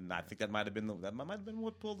directed it. And I think that might have been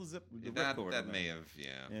what pulled the ripcord. That may have,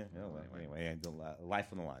 Anyway, Life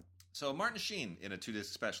on the Line. So Martin Sheen in a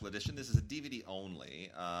 2-disc special edition. This is a DVD only,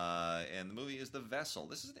 and the movie is The Vessel.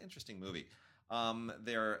 This is an interesting movie.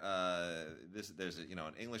 There's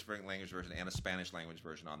an English language version and a Spanish language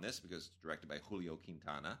version on this because it's directed by Julio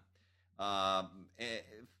Quintana.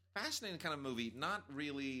 Fascinating kind of movie. Not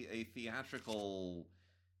really a theatrical.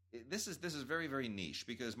 This is very, very niche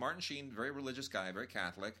because Martin Sheen, very religious guy, very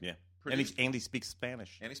Catholic. Yeah. And he speaks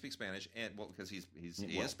Spanish. And because he is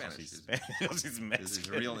Spanish. His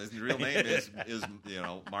real name is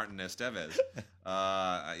Martin Estevez.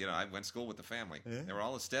 I went to school with the family. Yeah. They were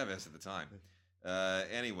all Estevez at the time.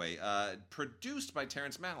 Anyway, produced by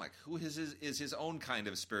Terrence Malick, who is his own kind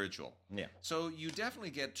of spiritual. Yeah. So you definitely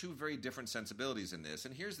get 2 very different sensibilities in this.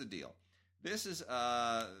 And here's the deal: this is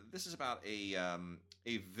about a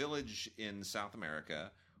village in South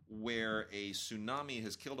America where a tsunami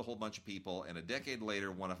has killed a whole bunch of people, and a decade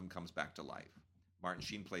later, one of them comes back to life. Martin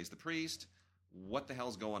Sheen plays the priest. What the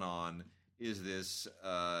hell's going on? Is this...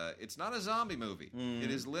 it's not a zombie movie. Mm.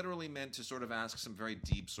 It is literally meant to sort of ask some very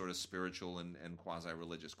deep sort of spiritual and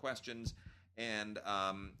quasi-religious questions, and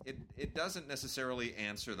it doesn't necessarily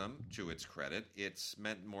answer them, to its credit. It's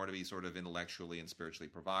meant more to be sort of intellectually and spiritually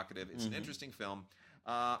provocative. It's an interesting film.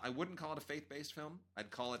 I wouldn't call it a faith-based film. I'd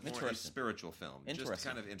call it more a spiritual film. Just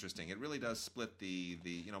kind of interesting. It really does split the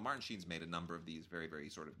Martin Sheen's made a number of these very, very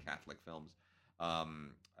sort of Catholic films.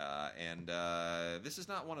 And this is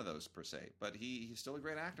not one of those per se, but he's still a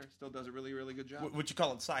great actor. Still does a really, really good job. Would you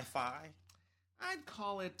call it sci-fi? I'd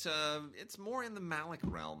call it, it's more in the Malick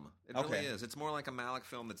realm. It really is. It's more like a Malick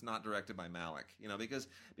film that's not directed by Malick,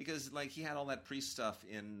 because like he had all that priest stuff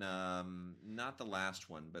in, not the last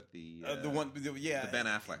one, but the Ben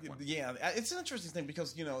Affleck one. Yeah, it's an interesting thing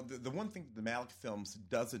because, the one thing the Malick films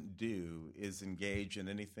doesn't do is engage in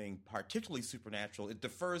anything particularly supernatural. It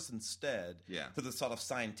defers instead to the sort of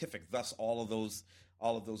scientific, thus all of those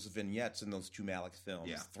vignettes in those 2 Malick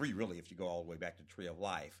films, 3 really if you go all the way back to Tree of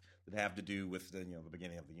Life, that have to do with the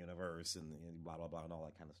beginning of the universe and blah blah blah and all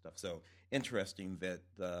that kind of stuff. So interesting that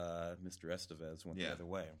Mr. Estevez went the other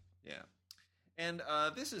way. Yeah, and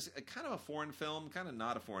this is a kind of a foreign film, kind of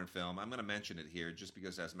not a foreign film. I'm going to mention it here just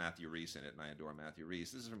because it has Matthew Rhys in it, and I adore Matthew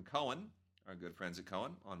Rhys. This is from Cohen, our good friends at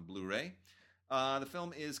Cohen, on Blu-ray. The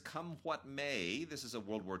film is Come What May. This is a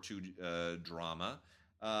World War II drama.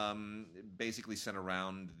 Basically centered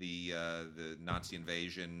around the Nazi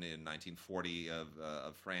invasion in 1940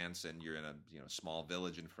 of France, and you're in a small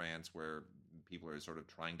village in France where people are sort of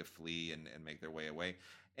trying to flee and make their way away.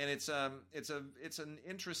 And it's an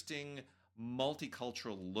interesting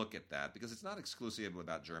multicultural look at that, because it's not exclusive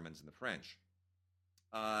about Germans and the French.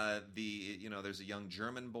 There's a young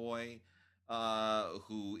German boy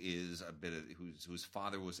who is whose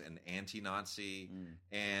father was an anti-Nazi,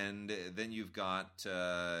 and then you've got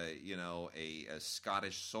a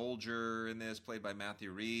Scottish soldier in this, played by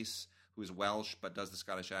Matthew Rhys, who's Welsh but does the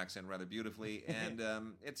Scottish accent rather beautifully, and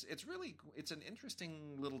it's an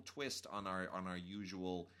interesting little twist on our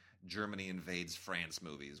usual Germany invades France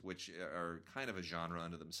movies, which are kind of a genre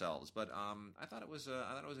unto themselves. But I thought it was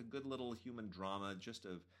a good little human drama, just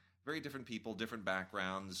of very different people, different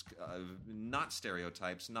backgrounds, not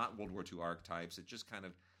stereotypes, not World War II archetypes. It just kind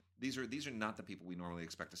of these are not the people we normally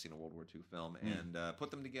expect to see in a World War II film, and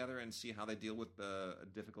put them together and see how they deal with a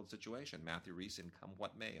difficult situation. Matthew Rhys in Come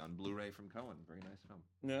What May on Blu-ray from Cohen. Very nice film.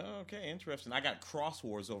 Okay, interesting. I got Cross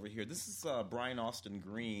Wars over here. This is Brian Austin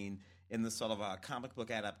Green in this sort of a comic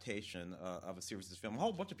book adaptation of a series of film. A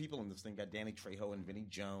whole bunch of people in this thing. Got Danny Trejo and Vinnie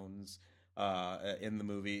Jones in the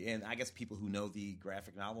movie, and I guess people who know the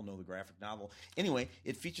graphic novel know the graphic novel. Anyway,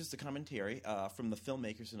 it features the commentary from the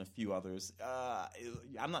filmmakers and a few others.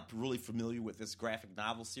 I'm not really familiar with this graphic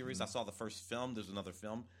novel series. I saw the first film. There's another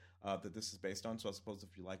film that this is based on, so I suppose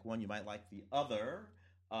if you like one, you might like the other.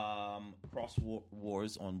 Cross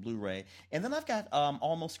Wars on Blu-ray. And then I've got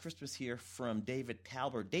Almost Christmas here from David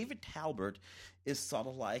Talbert. David Talbert is sort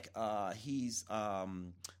of like he's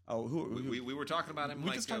we were talking about him.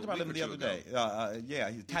 We just talked about him the other day.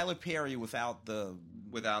 He's Tyler Perry without Medea.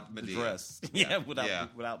 The dress.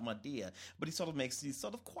 Without Medea. But he sort of makes these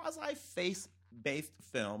sort of quasi-faith-based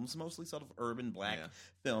films, mostly sort of urban black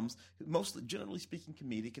films, mostly, generally speaking,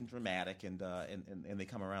 comedic and dramatic, and they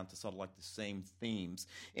come around to sort of like the same themes.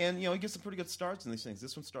 And he gets some pretty good starts in these things.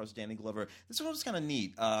 This one stars Danny Glover. This one was kind of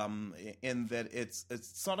neat in that it's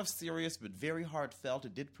sort of serious but very heartfelt.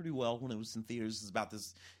 It did pretty well when it was in theaters. It's about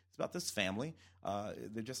this family.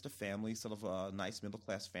 They're just a family, sort of a nice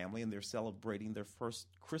middle-class family, and they're celebrating their first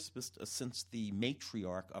Christmas since the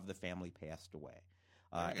matriarch of the family passed away.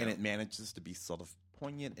 And it manages to be sort of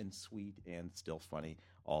poignant and sweet and still funny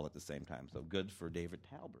all at the same time. So good for David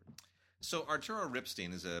Talbert. So Arturo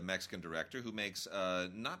Ripstein is a Mexican director who makes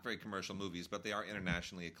not very commercial movies, but they are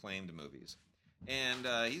internationally acclaimed movies. And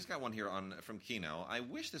he's got one here from Kino. I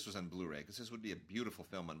wish this was on Blu-ray, because this would be a beautiful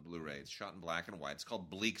film on Blu-ray. It's shot in black and white. It's called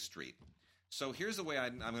Bleak Street. So here's the way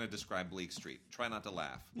I'm going to describe Bleak Street. Try not to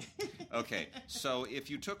laugh. Okay, so if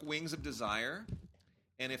you took Wings of Desire,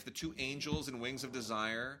 and if the two angels in Wings of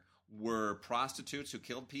Desire were prostitutes who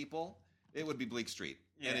killed people, it would be Bleak Street.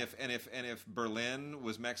 Yeah. And if Berlin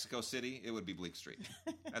was Mexico City, it would be Bleak Street.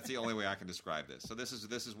 That's the only way I can describe this. So this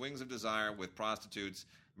is Wings of Desire with prostitutes,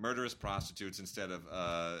 murderous prostitutes instead of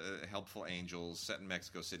helpful angels, set in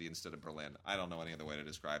Mexico City instead of Berlin. I don't know any other way to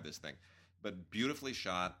describe this thing. But beautifully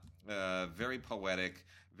shot, very poetic,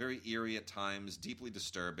 very eerie at times, deeply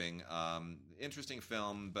disturbing. Interesting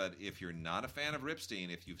film, but if you're not a fan of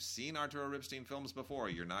Ripstein, if you've seen Arturo Ripstein films before,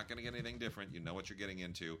 you're not going to get anything different. You know what you're getting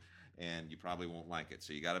into, and you probably won't like it.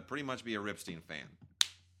 So you got to pretty much be a Ripstein fan.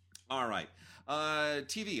 All right.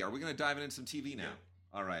 TV. Are we going to dive into some TV now? Yeah.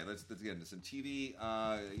 All right, let's get into some TV.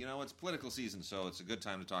 It's political season, so it's a good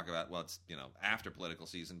time to talk about, it's, after political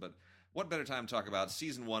season, but what better time to talk about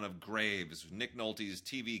season 1 of Graves, Nick Nolte's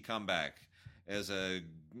TV comeback as a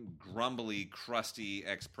grumbly, crusty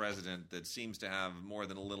ex-president that seems to have more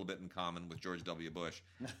than a little bit in common with George W. Bush.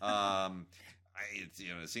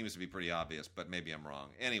 It seems to be pretty obvious, but maybe I'm wrong.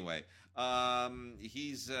 Anyway,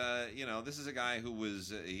 he's this is a guy who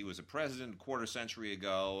was a president a quarter century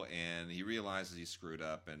ago, and he realizes he screwed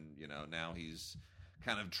up, and now he's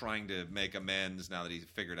kind of trying to make amends now that he's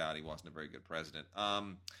figured out he wasn't a very good president.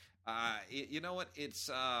 You know what? It's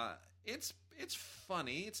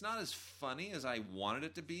funny. It's not as funny as I wanted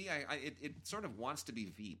it to be. It sort of wants to be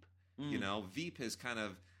Veep. Veep has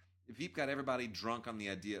Veep got everybody drunk on the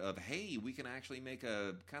idea of, hey, we can actually make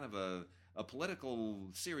a kind of a political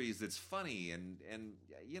series that's funny, and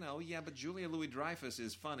but Julia Louis-Dreyfus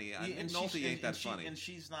is funny. And Nolte ain't that funny. And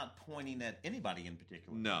she's not pointing at anybody in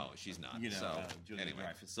particular. No, she's not. Julia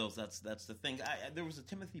Louis-Dreyfus. So that's the thing. There was a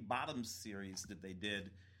Timothy Bottoms series that they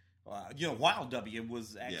did. While W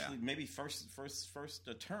was actually maybe first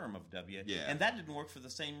term of W, and that didn't work for the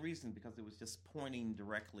same reason, because it was just pointing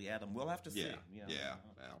directly at him. We'll have to see.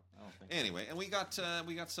 Anyway, and we got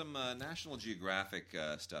some National Geographic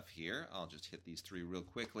stuff here. I'll just hit these 3 real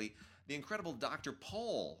quickly. The Incredible Dr.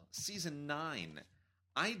 Pol, season 9.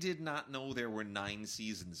 I did not know there were 9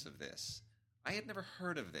 seasons of this. I had never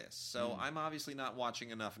heard of this, so I'm obviously not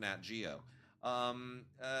watching enough Nat Geo.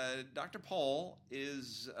 Dr. Pol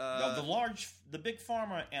is the big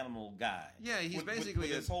farmer animal guy. Yeah, he's basically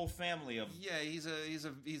with his whole family of. Yeah, he's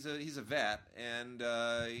a vet, and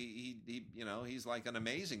he's like an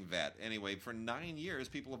amazing vet. Anyway, for 9 years,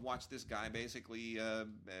 people have watched this guy basically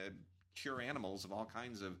cure animals of all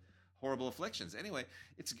kinds of horrible afflictions. Anyway,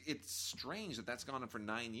 it's strange that that's gone on for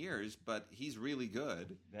 9 years, but he's really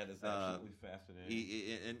good. That is absolutely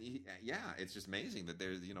fascinating. It's just amazing that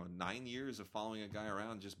there's 9 years of following a guy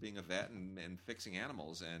around just being a vet and fixing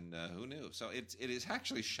animals, and who knew? So it is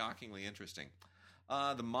actually shockingly interesting.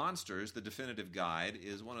 The Monsters, the definitive guide,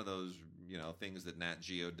 is one of those things that Nat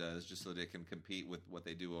Geo does just so they can compete with what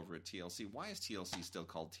they do over at TLC. Why is TLC still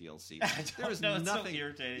called TLC? There is nothing. It's so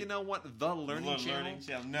irritating. You know what? The Learning Channel.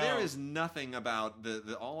 No. There is nothing about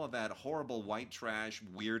the all of that horrible white trash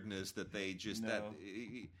weirdness that they just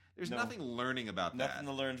there's nothing learning about that. Nothing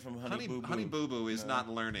to learn from Honey Boo Boo. Honey Boo Boo is not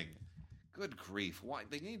learning. Good grief! Why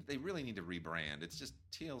they really need to rebrand? It's just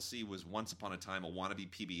TLC was once upon a time a wannabe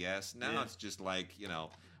PBS. Now it's just like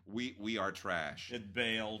we are trash. It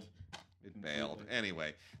bailed.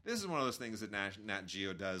 Anyway, this is one of those things that Nat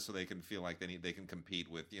Geo does so they can feel like they can compete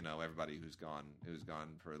with everybody who's gone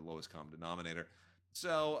for the lowest common denominator.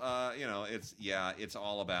 So it's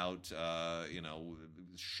all about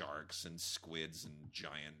sharks and squids and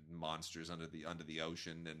giant monsters under the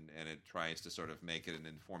ocean, and it tries to sort of make it an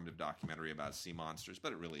informative documentary about sea monsters,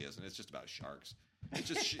 but it really isn't. It's just about sharks. It's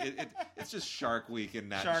just it's just Shark Week in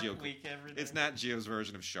Nat Geo. Shark Week every day. It's Nat Geo's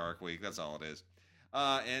version of Shark Week. That's all it is.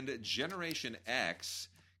 And Generation X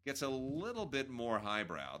gets a little bit more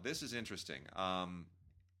highbrow. This is interesting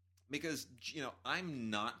because, I'm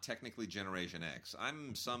not technically Generation X.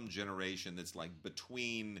 I'm some generation that's like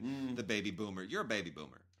between the baby boomer. You're a baby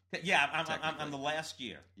boomer. Yeah, I'm the last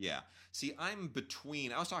year. Yeah. See, I'm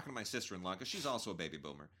between. I was talking to my sister-in-law because she's also a baby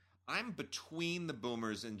boomer. I'm between the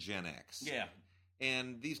boomers and Gen X. Yeah.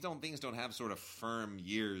 And these things don't have sort of firm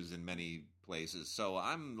years in many places. So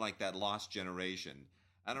I'm like that lost generation.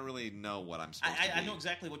 I don't really know what I'm supposed to be. I know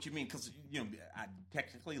exactly what you mean because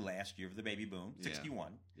technically last year of the baby boom,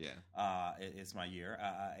 61. Yeah. It's my year,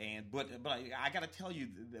 but I got to tell you,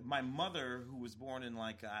 my mother, who was born in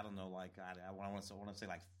I want to say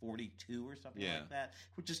like 42 or something like that,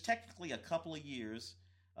 which is technically a couple of years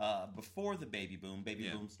before the baby boom. Baby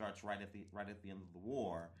boom starts right at the end of the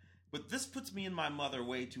war. But this puts me and my mother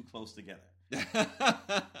way too close together.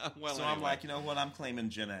 So I'm like, you know what? I'm claiming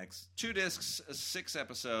Gen X. 2 discs, 6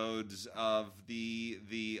 episodes of the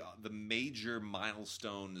major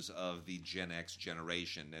milestones of the Gen X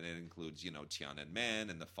generation, and it includes Tiananmen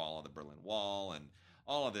and the fall of the Berlin Wall and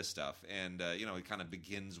all of this stuff. And it kind of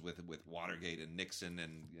begins with Watergate and Nixon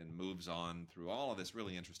and moves on through all of this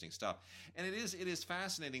really interesting stuff. And it is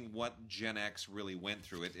fascinating what Gen X really went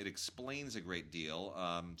through. It explains a great deal.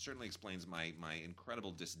 Certainly explains my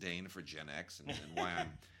incredible disdain for Gen X and why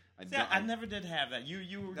I never did have that.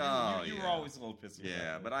 You were always a little pissy.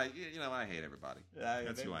 Yeah, but I hate everybody.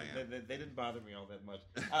 That's who I am. They didn't bother me all that much.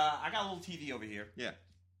 I got a little TV over here. Yeah.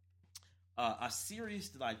 A series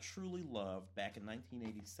that I truly loved back in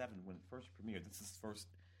 1987 when it first premiered. This is the first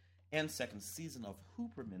and second season of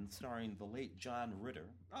Hooperman, starring the late John Ritter.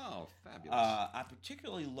 Oh, fabulous. I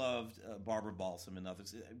particularly loved Barbara Balsam and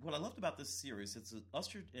others. What I loved about this series, it's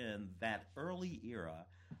ushered in that early era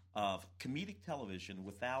of comedic television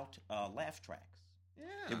without laugh tracks.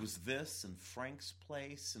 Yeah. It was this and Frank's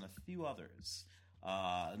Place and a few others,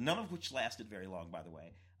 none of which lasted very long, by the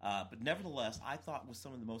way. But nevertheless, I thought was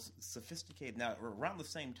some of the most sophisticated. Now, around the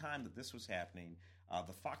same time that this was happening,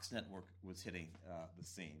 the Fox Network was hitting the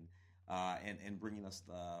scene and bringing us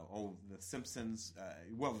the Simpsons.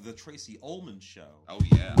 The Tracy Ullman show. Oh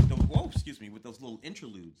yeah. With those little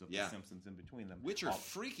interludes of the Simpsons in between them, which are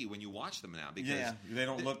freaky when you watch them now because they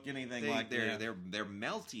don't look anything like they're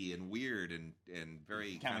melty and weird and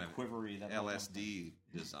very kind of quivery. That LSD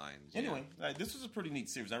designs. Anyway, this was a pretty neat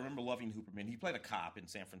series. I remember loving Hooperman. He played a cop in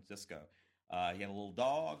San Francisco. He had a little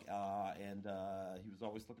dog, and he was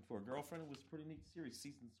always looking for a girlfriend. It was a pretty neat series.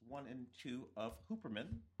 Seasons 1 and 2 of Hooperman.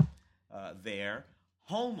 There,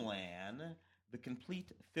 Homeland, the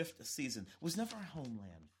complete 5th season. Was never a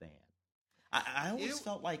Homeland fan. I always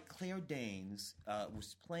felt like Claire Danes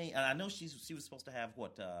was playing, and I know she was supposed to have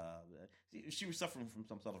she was suffering from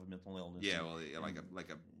some sort of a mental illness. Yeah, like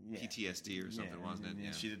a PTSD or something, wasn't it?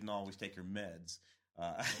 And she didn't always take her meds.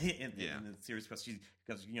 In the series because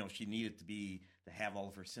she needed to have all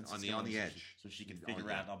of her senses on the edge so she could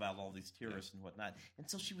figure out about all these terrorists and whatnot, and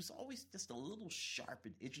so she was always just a little sharp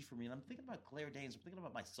and itchy for me. And I'm thinking about Claire Danes. I'm thinking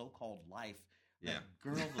about my so-called life that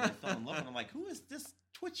girl that I fell in love with. I'm like, who is this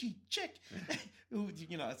twitchy chick? Who,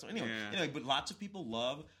 so anyway, but lots of people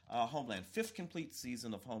love Homeland. 5th complete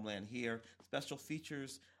season of Homeland here. Special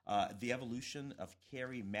features the evolution of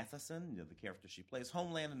Carrie Matheson, the character she plays,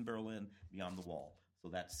 Homeland in Berlin, Beyond the Wall. So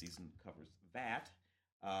that season covers that.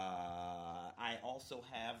 I also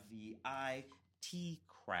have the IT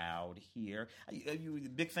crowd here. Are you a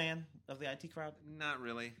big fan of the IT crowd? Not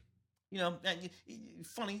really.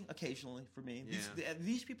 Funny occasionally for me. Yeah.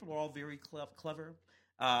 These people are all very clever.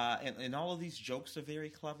 And all of these jokes are very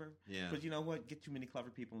clever. Yeah. But you know what? Get too many clever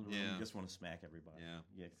people in the room, you just want to smack everybody.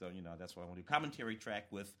 Yeah. So, that's what I want to do. Commentary track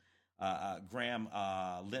with Graham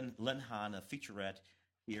Linhan, a featurette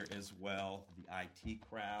here as well, the IT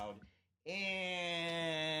crowd.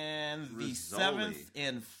 And the 7th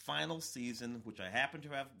and final season, which I happen to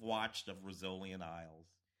have watched, of Rizzoli and Isles.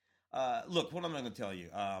 Look, what am I going to tell you?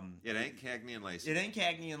 It ain't Cagney and Lacey. It ain't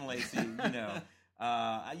Cagney and Lacey,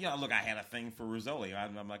 look, I had a thing for Rizzoli.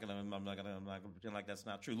 I'm not gonna pretend like that's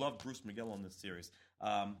not true. Love Bruce McGill on this series.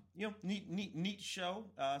 Neat show.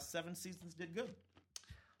 7 seasons, did good.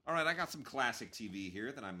 All right, I got some classic TV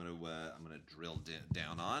here that I'm gonna drill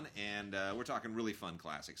down on, and we're talking really fun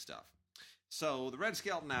classic stuff. So, the Red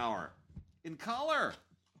Skelton Hour in color.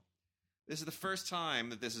 This is the first time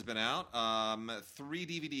that this has been out. 3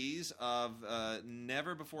 DVDs of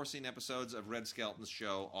never-before-seen episodes of Red Skelton's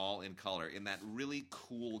show, all in color, in that really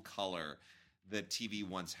cool color that TV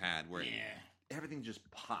once had, where everything just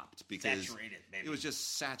popped because saturated, baby. It was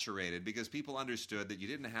just saturated because people understood that you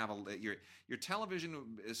didn't have your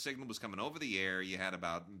television signal was coming over the air. You had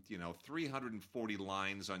about 340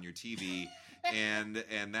 lines on your TV, and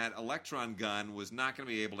that electron gun was not going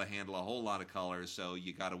to be able to handle a whole lot of colors. So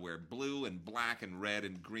you got to wear blue and black and red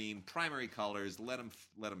and green primary colors. Let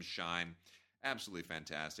them shine. Absolutely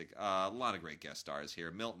fantastic. A lot of great guest stars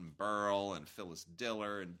here: Milton Berle and Phyllis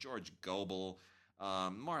Diller and George Gobel.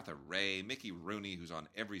 Martha Ray, Mickey Rooney, who's on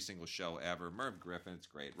every single show ever, Merv Griffin, it's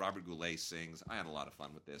great, Robert Goulet sings. I had a lot of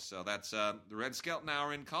fun with this. So that's the Red Skelton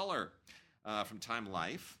Hour in color from Time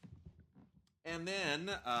Life. And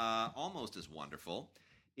then, almost as wonderful,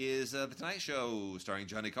 is The Tonight Show, starring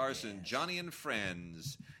Johnny Carson, Johnny and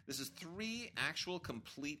Friends. This is 3 actual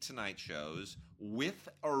complete Tonight Shows with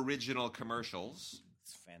original commercials.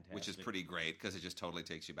 Fantastic. Which is pretty great because it just totally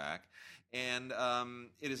takes you back. And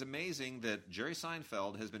it is amazing that Jerry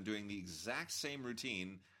Seinfeld has been doing the exact same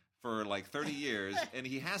routine for like 30 years, and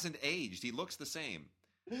he hasn't aged. He looks the same.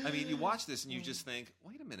 I mean, you watch this and you just think,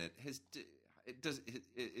 wait a minute,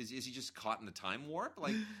 is he just caught in a time warp?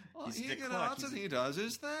 Like, well, he does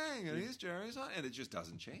his thing, and he's Jerry's, and it just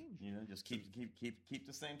doesn't change. Just keep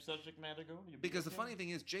the same subject matter going. Because the funny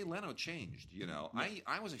thing is, Jay Leno changed.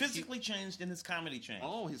 I was physically changed, and his comedy changed.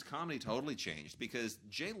 Oh, his comedy totally changed because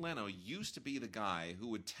Jay Leno used to be the guy who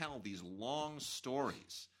would tell these long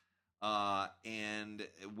stories, and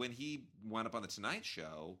when he went up on the Tonight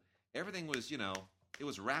Show, everything was it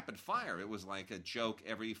was rapid fire. It was like a joke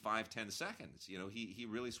every 5-10 seconds. He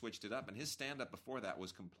really switched it up, and his stand-up before that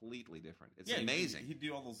was completely different. It's amazing. He'd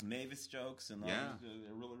do all those Mavis jokes and all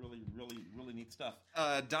really neat stuff.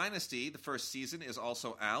 Dynasty, the first season, is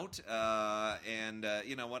also out, and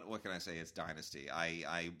you know what? What can I say? It's Dynasty.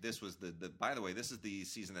 This was by the way, this is the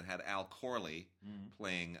season that had Al Corley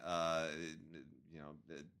playing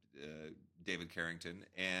David Carrington,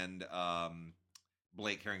 and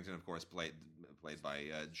Blake Carrington, of course, played by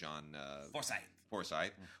John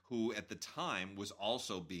Forsythe, who at the time was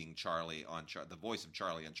also being Charlie on the voice of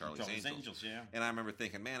Charlie on Charlie's Angels. Yeah. And I remember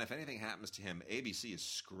thinking, man, if anything happens to him, ABC is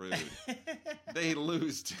screwed. They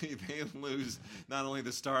lose not only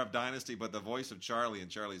the star of Dynasty, but the voice of Charlie and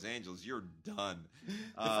Charlie's Angels. You're done.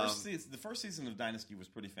 The first season of Dynasty was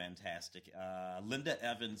pretty fantastic. Linda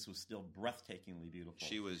Evans was still breathtakingly beautiful.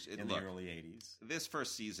 She was in the early 80s. This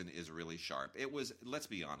first season is really sharp. It was, let's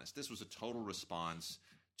be honest, this was a total response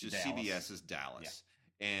to Dallas. CBS's Dallas.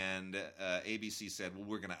 Yeah. And ABC said, well,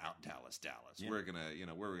 we're going to out Dallas. Yeah. We're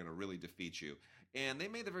going to really defeat you. And they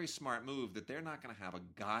made the very smart move that they're not going to have a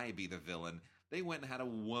guy be the villain. They went and had a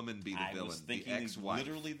woman be the villain, was thinking the ex-wife.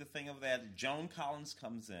 Literally the thing of that. Joan Collins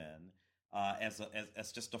comes in as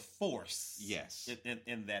just a force. Yes.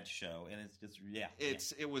 In that show, and it's just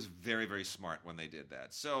It was very, very smart when they did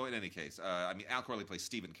that. So in any case, Al Corley plays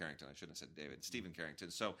Stephen Carrington. I shouldn't have said David. Stephen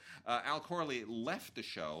Carrington. So Al Corley left the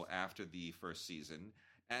show after the first season,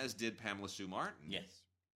 as did Pamela Sue Martin. Yes.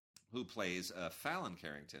 Who plays Fallon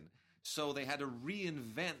Carrington. So they had to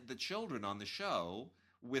reinvent the children on the show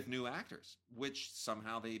with new actors, which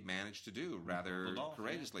somehow they managed to do rather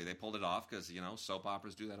courageously. Yeah. They pulled it off because, soap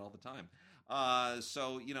operas do that all the time.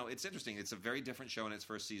 So, it's interesting. It's a very different show in its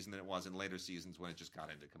first season than it was in later seasons when it just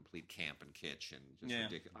got into complete camp and kitsch and just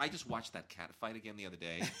ridiculous. I just watched that cat fight again the other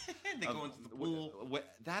day. They go into the pool.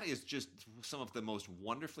 That is just some of the most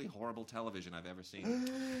wonderfully horrible television I've ever seen.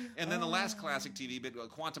 And then the last classic TV bit,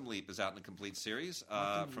 Quantum Leap, is out in a complete series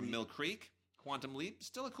from Mill Creek. Quantum Leap,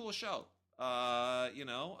 still a cool show.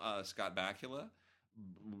 Scott Bakula.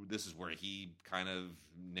 This is where he kind of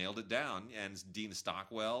nailed it down, and Dean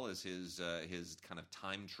Stockwell is his kind of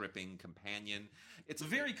time tripping companion. It's the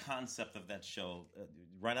very concept of that show,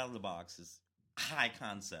 right out of the box, is high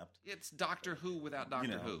concept. It's Doctor Who without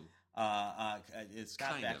Doctor Who. It's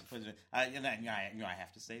Scott Bakula. I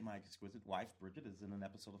have to say, my exquisite wife Bridget is in an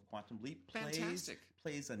episode of Quantum Leap. Fantastic.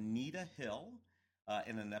 Plays Anita Hill.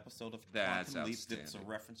 In an episode of That's Quantum Leap, it's a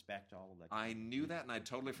reference back to all of that. I knew that, and I'd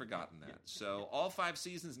totally forgotten that. So all 5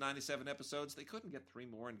 seasons, 97 episodes. They couldn't get 3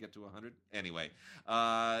 more and get to 100. Anyway,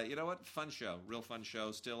 you know what? Fun show. Real fun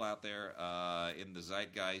show. Still out there in the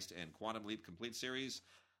zeitgeist, and Quantum Leap complete series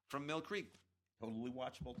from Mill Creek. Totally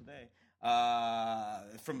watchable today.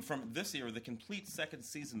 From this year, the complete second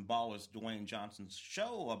season Ballers, Dwayne Johnson's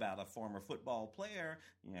show about a former football player,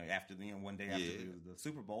 after one day after the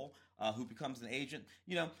Super Bowl, who becomes an agent.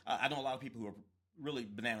 I know a lot of people who are really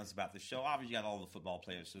bananas about this show. Obviously, you got all the football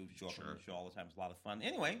players who show up on the show all the time. It's a lot of fun.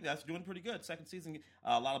 Anyway, that's doing pretty good. Second season,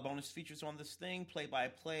 a lot of bonus features on this thing,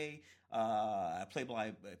 play-by-play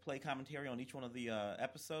commentary on each one of the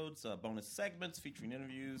episodes, bonus segments featuring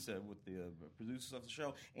interviews with the producers of the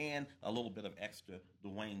show, and a little bit of extra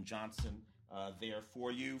Dwayne Johnson there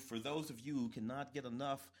for you. For those of you who cannot get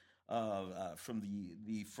enough from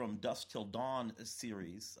the From Dusk Till Dawn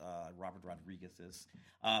series, Robert Rodriguez is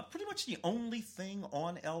pretty much the only thing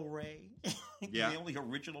on El Rey. The only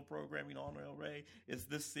original programming on El Rey is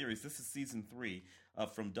this series. This is season 3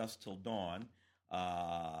 of From Dusk Till Dawn,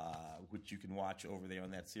 which you can watch over there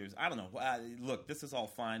on that series. I don't know. Look, this is all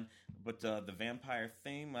fine, but the vampire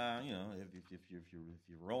theme, if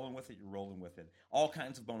you're rolling with it, you're rolling with it. All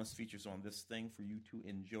kinds of bonus features on this thing for you to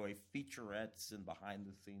enjoy: featurettes and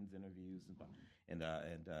behind-the-scenes interviews and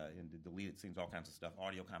the deleted scenes, all kinds of stuff,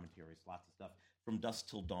 audio commentaries, lots of stuff. From Dusk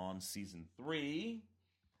Till Dawn, season 3.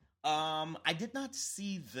 I did not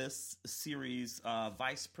see this series,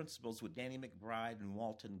 Vice Principals, with Danny McBride and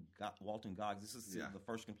Walton Goggins. This is the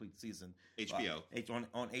first complete season. HBO.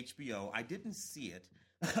 On HBO. I didn't see it,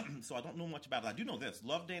 so I don't know much about it. I do know this.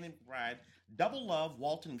 Love Danny McBride. Double love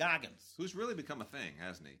Walton Goggins. Who's really become a thing,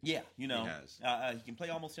 hasn't he? Yeah, He has. He can play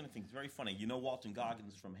almost anything. It's very funny. Walton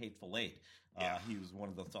Goggins from Hateful Eight. He was one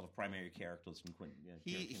of the sort of primary characters from Quentin.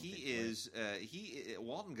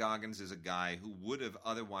 Walton Goggins is a guy who would have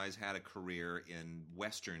otherwise had a career in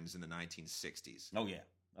westerns in the 1960s. Oh yeah,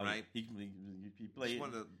 right. He played one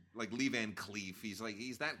of the, like Lee Van Cleef.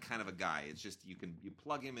 He's that kind of a guy. It's just you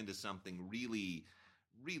plug him into something really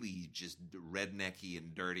just rednecky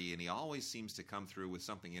and dirty, and he always seems to come through with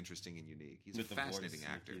something interesting and unique. He's a fascinating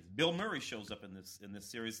actor. Bill Murray shows up in this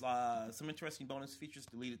series. Some interesting bonus features,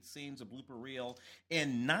 deleted scenes, a blooper reel,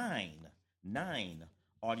 and nine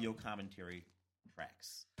audio commentary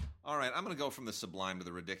tracks. All right, I'm going to go from the sublime to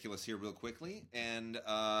the ridiculous here real quickly, and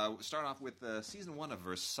start off with season 1 of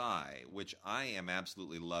Versailles, which I am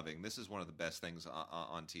absolutely loving. This is one of the best things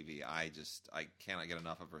on TV. I cannot get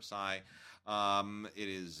enough of Versailles. It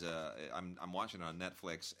is. I'm watching it on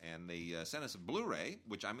Netflix, and they sent us a Blu-ray,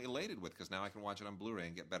 which I'm elated with because now I can watch it on Blu-ray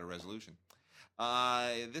and get better resolution.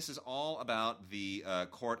 This is all about the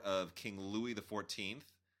court of King Louis XIV,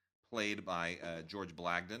 played by George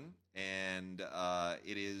Blagden, and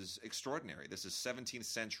it is extraordinary. This is 17th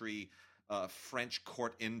century French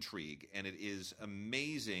court intrigue, and it is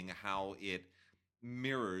amazing how it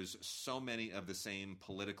mirrors so many of the same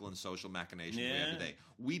political and social machinations we have today.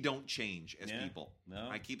 We don't change as people. No.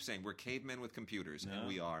 I keep saying we're cavemen with computers, and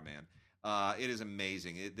we are, man. It is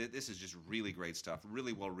amazing. This is just really great stuff.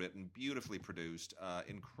 Really well written, beautifully produced,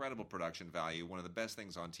 incredible production value. One of the best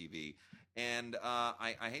things on TV. And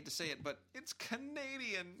I hate to say it, but it's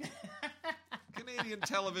Canadian. Canadian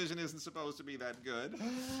television isn't supposed to be that good.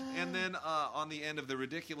 And then on the end of the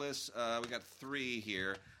ridiculous, we got 3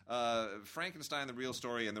 here. Frankenstein, the Real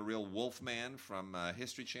Story, and the Real Wolfman from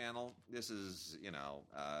History Channel. This is,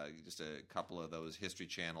 just a couple of those History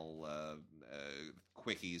Channel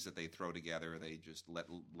quickies that they throw together. They just let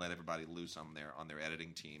everybody loose on their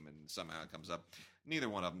editing team, and somehow it comes up. Neither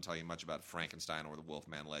one of them tell you much about Frankenstein or the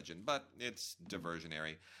Wolfman legend, but it's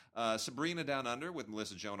diversionary. Sabrina Down Under with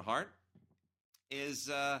Melissa Joan Hart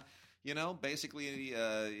is Basically,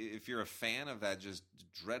 if you're a fan of that just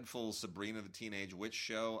dreadful Sabrina the Teenage Witch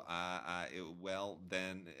show,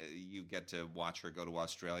 then you get to watch her go to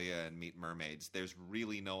Australia and meet mermaids. There's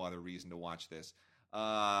really no other reason to watch this.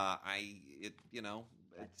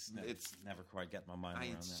 It's never quite got my mind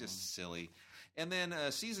around it's that. It's just silly. And then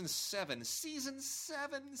season 7,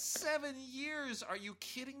 7 years. Are you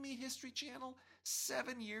kidding me, History Channel?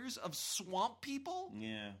 7 years of swamp people?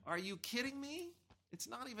 Yeah. Are you kidding me? It's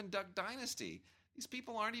not even Duck Dynasty. These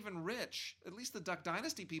people aren't even rich. At least the Duck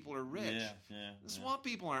Dynasty people are rich. Yeah. The swamp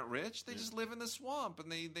people aren't rich. They just live in the swamp, and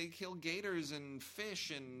they kill gators and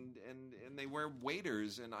fish, and they wear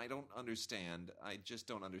waders, and I don't understand. I just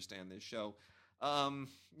don't understand this show.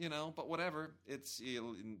 But whatever. It's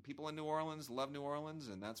people in New Orleans love New Orleans,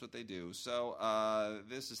 and that's what they do. So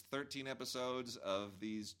this is 13 episodes of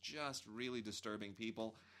these just really disturbing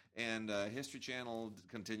people. And History Channel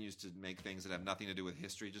continues to make things that have nothing to do with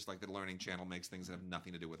history, just like the Learning Channel makes things that have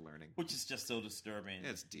nothing to do with learning. Which is just so disturbing.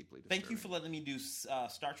 It's deeply disturbing. Thank you for letting me do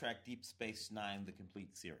Star Trek Deep Space Nine, the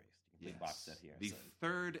complete series. The complete box set here. The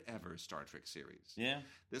third ever Star Trek series. Yeah.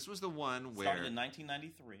 This was the one where... Started in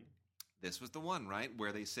 1993. This was the one, right,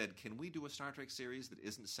 where they said, can we do a Star Trek series that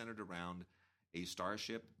isn't centered around a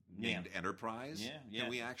starship named Enterprise? Yeah. Can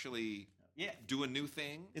we actually... do a new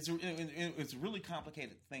thing? It's a really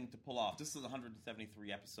complicated thing to pull off. This is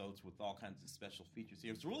 173 episodes with all kinds of special features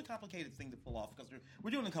here. It's a really complicated thing to pull off because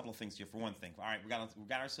we're doing a couple of things here. For one thing, all right, we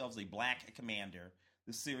got ourselves a black commander.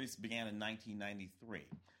 This series began in 1993.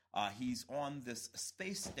 He's on this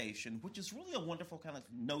space station, which is really a wonderful kind of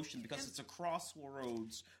notion because it's a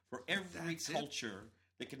crossroads for every culture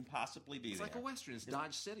that can possibly be it's there. Like a Western. It's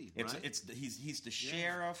Dodge City, right? He's the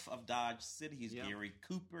sheriff of Dodge City. He's Gary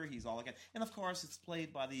Cooper. He's all that. And, of course, it's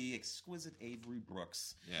played by the exquisite Avery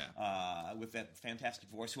Brooks with that fantastic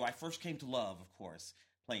voice, who I first came to love, of course,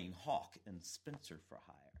 playing Hawk in Spencer for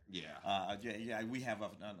Hire. We have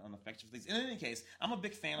an affection for these. In any case, I'm a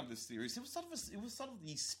big fan of this series. It was sort of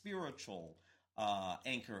the spiritual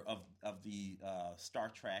anchor of the Star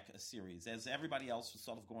Trek series. As everybody else was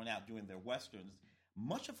sort of going out doing their westerns,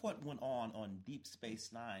 much of what went on Deep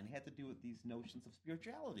Space Nine had to do with these notions of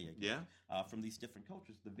spirituality again, from these different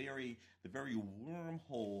cultures. The very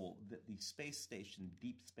wormhole that the space station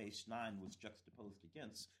Deep Space Nine was juxtaposed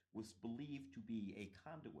against was believed to be a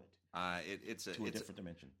conduit it's a different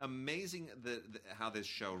dimension. Amazing how this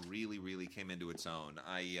show really came into its own.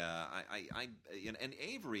 And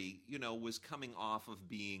Avery, was coming off of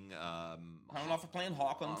being playing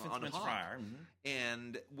Hawk on Spencer for Hire,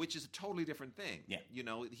 and which is a totally different thing. Yeah,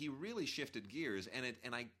 he really shifted gears,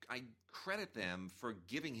 and I credit them for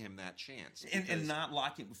giving him that chance and not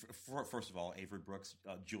locking. First of all, Avery Brooks,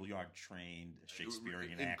 Juilliard trained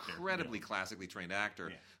Shakespearean actor, incredibly classically trained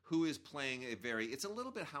actor, who is playing it's a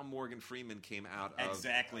little bit how Morgan Freeman came out of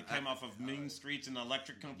came off of Mean Streets and the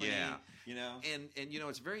Electric Company. And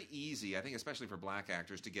it's very easy, I think, especially for black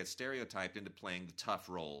actors, to get stereotyped into playing the tough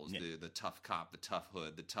roles, the tough cop, the tough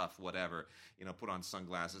hood, the tough whatever. Put on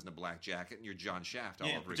sunglasses and a black jacket, and you're John Shaft all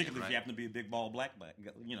over again. Particularly if you happen to be a big bald black. What are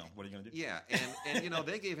you going to do? Yeah, and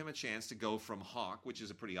they gave him a chance to go from Hawk, which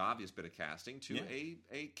is a pretty obvious bit of casting, to a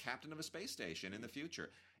captain of a space station in the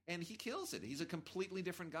future. And he kills it. He's a completely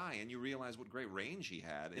different guy, and you realize what great range he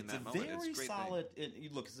had in that moment. It's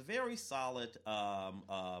a very solid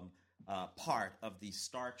part of the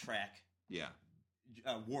Star Trek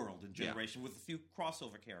world and generation, with a few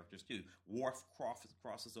crossover characters too. Worf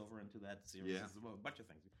crosses over into that series. A bunch of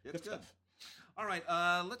things. It's good. All right,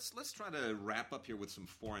 let's try to wrap up here with some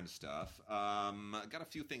foreign stuff. Got a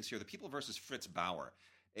few things here. The People versus Fritz Bauer,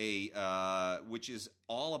 which is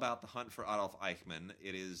all about the hunt for Adolf Eichmann.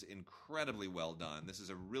 It is incredibly well done. This is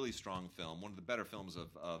a really strong film, one of the better films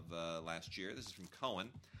of last year. This is from Cohen.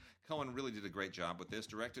 Cohen really did a great job with this,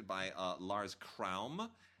 directed by Lars Kraum.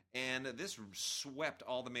 And this swept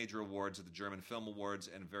all the major awards at the German Film Awards,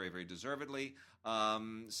 and very, very deservedly.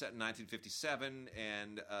 Set in 1957,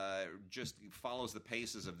 and just follows the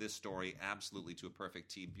paces of this story absolutely to a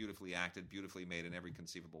perfect T. Beautifully acted, beautifully made in every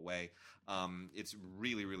conceivable way. It's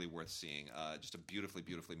really, really worth seeing. Just a beautifully,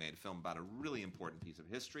 beautifully made film about a really important piece of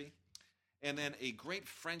history. And then a great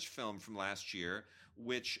French film from last year,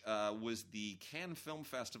 which was the Cannes Film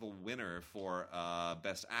Festival winner for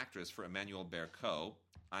Best Actress for Emmanuelle Bercot.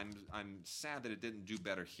 I'm sad that it didn't do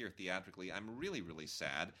better here theatrically. I'm really, really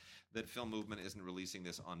sad that Film Movement isn't releasing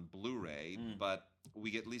this on Blu-ray, but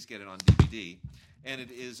we at least get it on DVD. And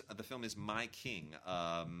the film is My King,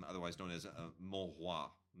 otherwise known as Mon Roi.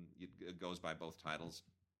 It goes by both titles.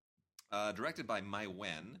 Directed by Mai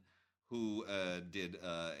Wen, who did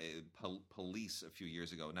Police a few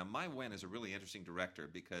years ago. Now, Mai Wen is a really interesting director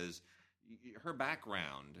because her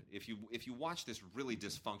background, if you watch this really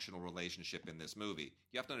dysfunctional relationship in this movie,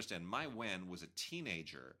 you have to understand Mai Wen was a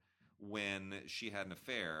teenager when she had an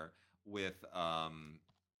affair with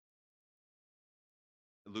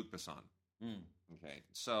Luc Besson. Okay,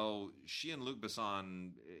 so she and Luc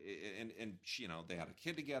Besson, and she, they had a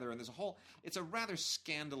kid together, and it's a rather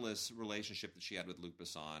scandalous relationship that she had with Luc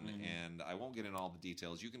Besson, and I won't get into all the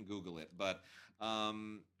details. You can Google it, but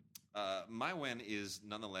Mai Wen is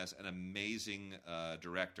nonetheless an amazing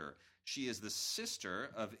director. She is the sister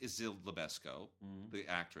of Isilde Lebesco, the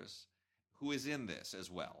actress, who is in this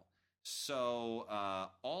as well. So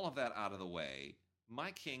all of that out of the way,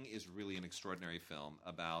 My King is really an extraordinary film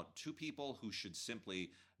about two people who should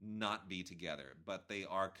simply not be together, but they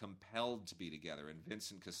are compelled to be together. And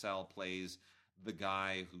Vincent Cassel plays the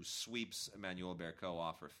guy who sweeps Emmanuelle Bercot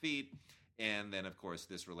off her feet. And then, of course,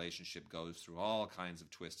 this relationship goes through all kinds of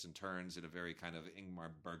twists and turns in a very kind of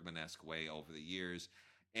Ingmar Bergman-esque way over the years.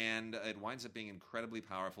 And it winds up being incredibly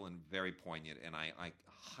powerful and very poignant. And I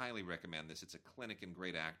highly recommend this. It's a clinic in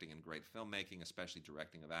great acting and great filmmaking, especially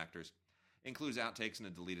directing of actors. Includes outtakes and a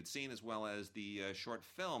deleted scene, as well as the short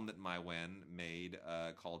film that Mai Wen made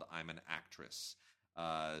called "I'm an Actress."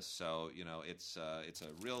 So it's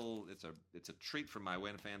a treat for Mai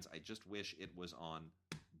Wen fans. I just wish it was on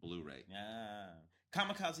Blu-ray. Yeah,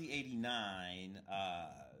 Kamikaze '89,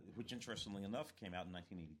 which interestingly enough came out in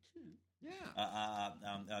 1982.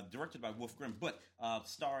 Yeah. Directed by Wolf Grimm, but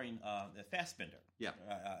starring Fassbender. Yeah.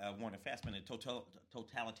 Warner Fassbender,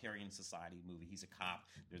 totalitarian society movie. He's a cop.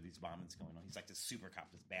 There are these bombings going on. He's like this super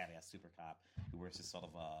cop, this badass super cop who wears this sort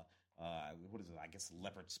of what is it? I guess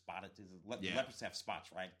leopard spotted. Leopards have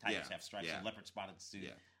spots, right? Tigers have stripes. Yeah. Leopard spotted suit.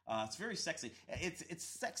 Yeah. It's very sexy. It's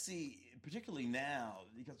sexy, particularly now,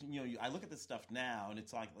 because I look at this stuff now, and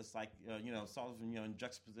it's like sort of in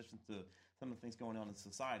juxtaposition to some of the things going on in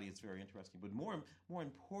society. It's very interesting, but more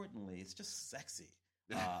importantly, it's just sexy.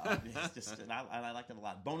 It's just, and I like it a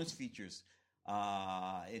lot. Bonus features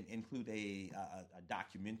include a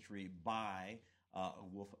documentary by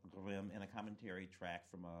Wolf Grimm and a commentary track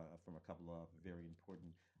from a couple of very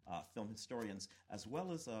important film historians, as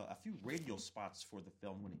well as a few radio spots for the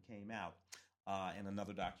film when it came out, and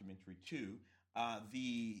another documentary too.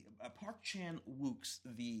 The Park Chan-wook's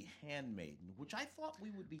The Handmaiden, which I thought we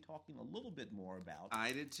would be talking a little bit more about.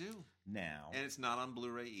 I did too. Now, and it's not on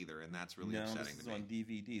Blu-ray either, and that's really upsetting to me. No, this is on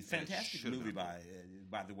DVD. Fantastic movie,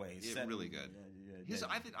 by the way. It's really good.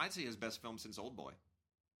 I'd say his best film since Old Boy.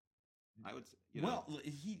 I would. Well,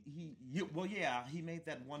 he made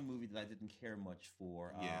that one movie that I didn't care much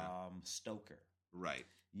for. Stoker. Right.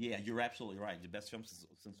 Yeah, you're absolutely right. The best film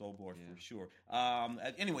since Old Boy, for sure.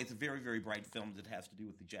 Anyway, it's a very, very bright film that has to do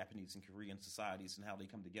with the Japanese and Korean societies and how they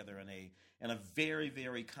come together in a very,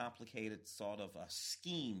 very complicated sort of a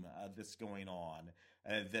scheme that's going on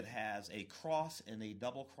that has a cross and a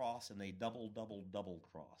double cross and a double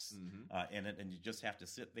cross in it, and you just have to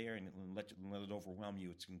sit there and let it overwhelm you.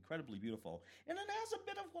 It's incredibly beautiful, and it has a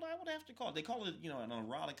bit of what I would have to call. They call it, an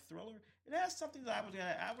erotic thriller. It has something that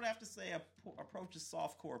I would have to say approaches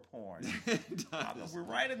softcore porn. We're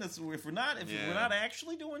right in this. If we're not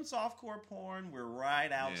actually doing softcore porn, we're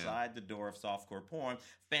right outside the door of softcore porn.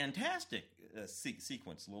 Fantastic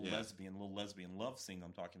sequence, little lesbian love scene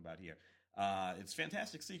I'm talking about here. It's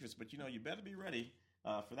fantastic sequence, but you better be ready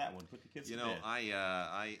for that one. Put the kids to bed.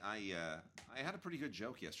 I had a pretty good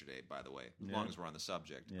joke yesterday, by the way. As long as we're on the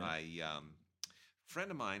subject, friend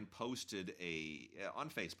of mine posted on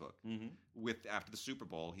Facebook after the Super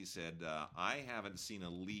Bowl. He said, "I haven't seen a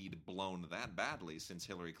lead blown that badly since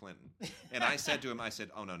Hillary Clinton." And I said to him,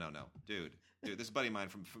 "Oh no, dude, this is a buddy of mine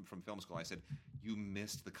from film school." I said, "You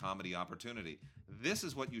missed the comedy opportunity. This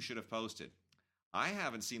is what you should have posted. I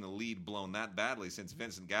haven't seen a lead blown that badly since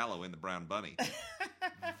Vincent Gallo in The Brown Bunny."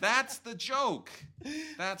 That's the joke.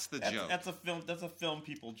 That's the joke. That's a film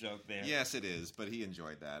people joke there. Yes, it is, but he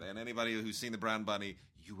enjoyed that. And anybody who's seen The Brown Bunny,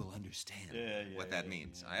 you will understand what that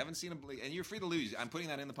means. I haven't seen and you're free to lose. I'm putting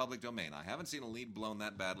that in the public domain. I haven't seen a lead blown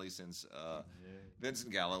that badly since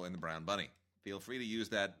Vincent Gallo in The Brown Bunny. Feel free to use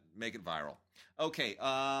that. Make it viral. Okay,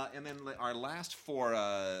 and then our last four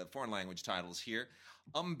foreign language titles here.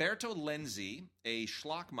 Umberto Lenzi, a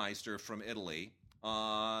schlockmeister from Italy,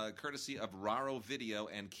 courtesy of Raro Video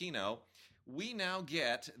and Kino. We now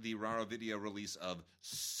get the Raro Video release of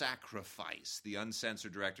Sacrifice, the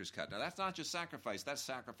uncensored director's cut. Now, that's not just Sacrifice. That's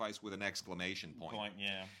Sacrifice with an exclamation point.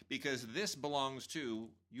 Yeah. Because this belongs to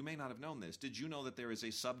you may not have known this. Did you know that there is a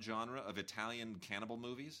subgenre of Italian cannibal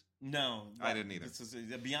movies? No. I didn't either. This is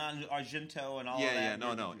beyond Argento and all of that.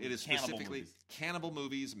 Yeah, no. It is specifically movies. cannibal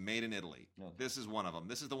movies made in Italy. Okay. This is one of them.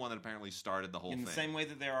 This is the one that apparently started the whole thing. In the same way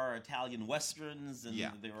that there are Italian westerns and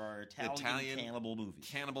there are Italian cannibal movies.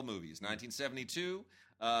 Cannibal movies. 1972,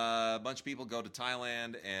 a bunch of people go to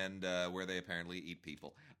Thailand and where they apparently eat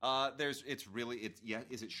people. Is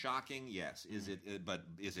it shocking? Yes. Is it? But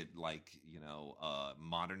is it like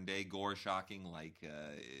modern day gore shocking? Like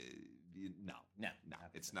no,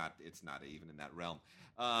 it's not. It's not even in that realm.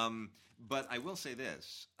 But I will say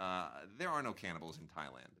this: there are no cannibals in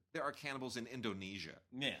Thailand. There are cannibals in Indonesia.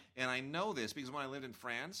 Yeah, and I know this because when I lived in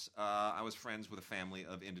France, I was friends with a family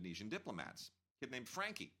of Indonesian diplomats. A kid named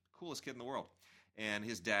Frankie, coolest kid in the world. And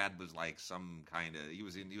his dad was like some kind of he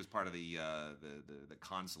was part of the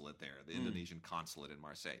consulate there, the Indonesian consulate in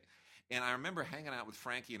Marseille. And I remember hanging out with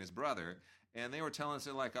Frankie and his brother, and they were telling us,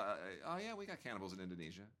 they're like, oh yeah, we got cannibals in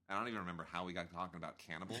Indonesia. I don't even remember how we got talking about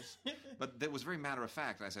cannibals, but that was very matter of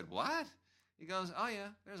fact. And I said, what? He goes, oh yeah,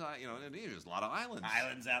 there's Indonesia, there's a lot of islands.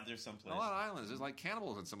 Islands out there someplace. A lot of islands. There's like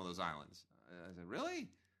cannibals in some of those islands. I said, really?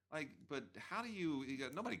 Like, but how do you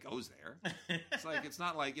nobody goes there. It's like, it's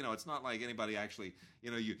not like anybody actually,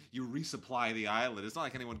 you resupply the island. It's not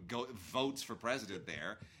like anyone votes for president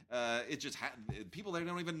there. It just people there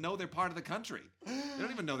don't even know they're part of the country. They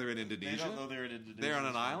don't even know they're in Indonesia. They don't know they're in Indonesia. They're on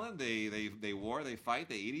an island. They war, they fight,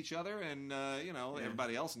 they eat each other, and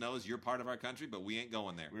everybody else knows you're part of our country, but we ain't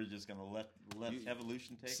going there. We're just gonna let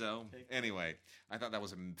evolution take. So anyway, I thought that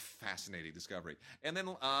was a fascinating discovery. And then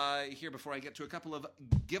here, before I get to a couple of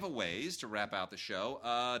giveaways to wrap out the show,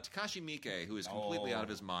 Takashi Miike, who is completely out of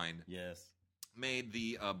his mind, made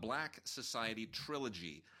the Black Society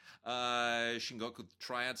trilogy. Shingoku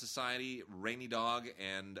Triad Society, Rainy Dog,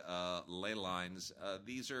 and Ley Lines.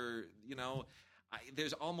 These are,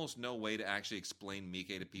 there's almost no way to actually explain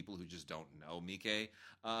Miike to people who just don't know Miike.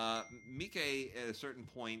 Miike, at a certain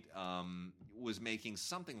point, was making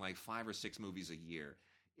something like 5 or 6 movies a year.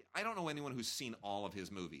 I don't know anyone who's seen all of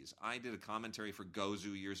his movies. I did a commentary for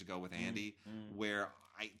Gozu years ago with Andy, where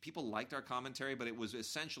people liked our commentary, but it was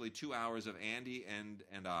essentially 2 hours of Andy and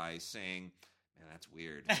I saying, man, that's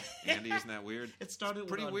weird. Andy, isn't that weird? It started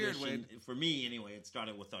pretty with weird. For me, anyway, it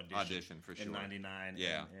started with Audition. Audition, for sure. In 99.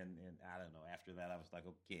 Yeah. And I don't know. After that, I was like,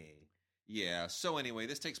 okay. Yeah. So anyway,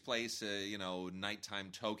 this takes place,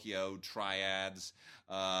 nighttime Tokyo, triads,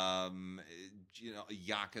 Yakuza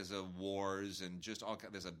wars, and just all.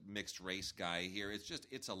 There's a mixed race guy here.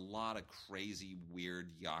 It's a lot of crazy,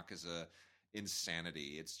 weird Yakuza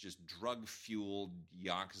insanity. It's just drug-fueled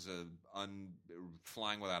Yakuza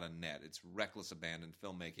flying without a net. It's reckless, abandoned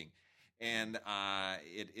filmmaking. And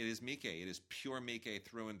it is Miike. It is pure Miike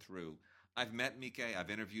through and through. I've met Miike. I've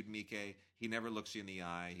interviewed Miike. He never looks you in the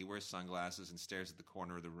eye. He wears sunglasses and stares at the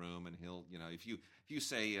corner of the room. And he'll, if you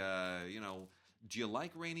say, do you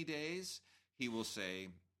like rainy days? He will say,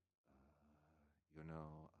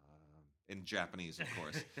 in Japanese, of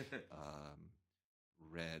course,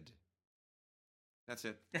 red. That's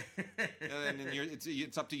it. And then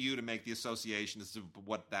it's up to you to make the association as to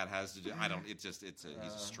what that has to do. I don't. He's a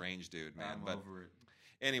strange dude, man. I'm over it.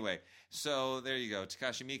 Anyway, so there you go.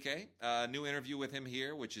 Takashi Miike. New interview with him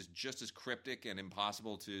here, which is just as cryptic and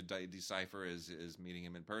impossible to decipher as meeting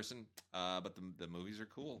him in person. But the movies are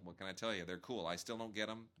cool. What can I tell you? They're cool. I still don't get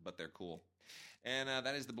them, but they're cool. And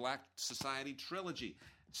that is the Black Society trilogy.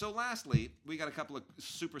 So lastly, we got a couple of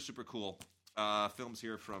super, super cool films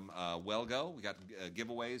here from Wellgo. We got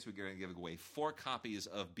giveaways. We're going to give away 4 copies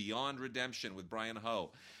of Beyond Redemption with Brian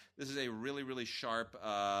Ho. This is a really, really sharp,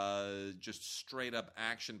 just straight up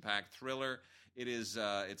action-packed thriller. It is.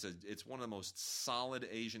 It's one of the most solid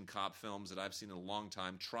Asian cop films that I've seen in a long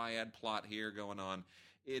time. Triad plot here going on.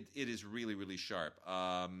 It is really, really sharp.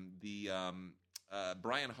 Brian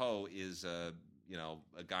Ho is a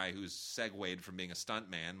guy who's segued from being a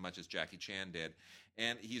stuntman, much as Jackie Chan did.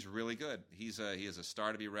 And he's really good. He is a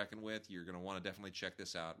star to be reckoned with. You're going to want to definitely check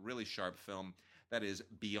this out. Really sharp film. That is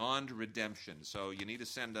Beyond Redemption. So you need to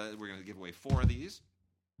send. We're going to give away 4 of these,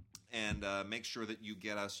 and make sure that you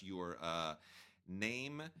get us your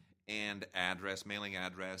name and address, mailing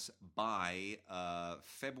address, by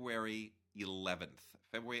February 11th.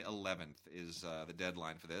 February 11th is the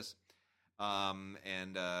deadline for this.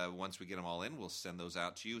 And once we get them all in, we'll send those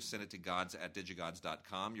out to you. Send it to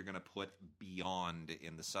gods@digigods.com. You're going to put Beyond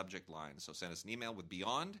in the subject line. So send us an email with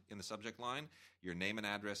Beyond in the subject line, your name and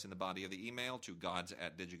address in the body of the email to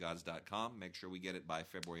gods@digigods.com. Make sure we get it by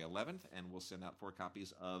February 11th, and we'll send out 4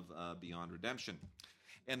 copies of Beyond Redemption.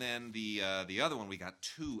 And then the other one, we got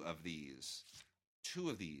 2 of these. two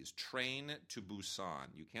of these, Train to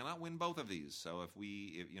Busan. You cannot win both of these. So if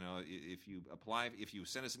you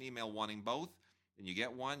send us an email wanting both, and you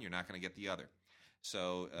get one, you're not going to get the other.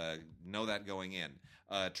 So know that going in.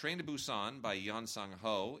 Train to Busan by Yeon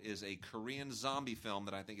Sang-ho is a Korean zombie film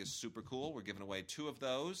that I think is super cool. We're giving away two of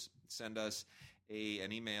those. Send us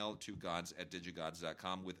an email to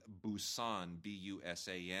gods@digigods.com with Busan,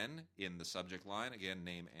 B-U-S-A-N, in the subject line. Again,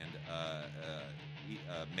 name and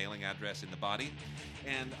mailing address in the body.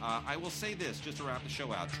 And I will say this, just to wrap the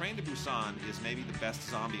show out. Train to Busan is maybe the best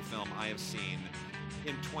zombie film I have seen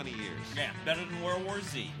in 20 years. Yeah, better than World War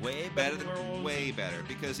Z. Way better,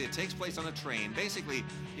 because it takes place on a train. Basically,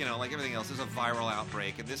 like everything else, there's a viral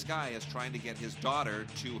outbreak, and this guy is trying to get his daughter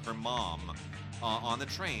to her mom on the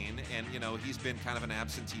train, and, he's been kind of an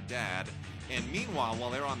absentee dad. And meanwhile, while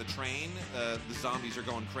they're on the train, the zombies are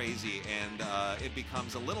going crazy, and it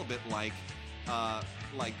becomes a little bit like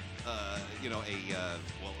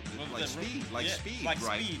Speed, right?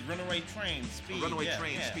 Speed, Runaway Train, Speed.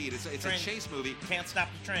 Speed. It's a chase movie. Can't stop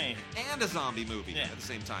the train. And a zombie movie at the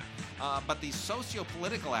same time. But the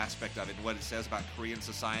socio-political aspect of it, what it says about Korean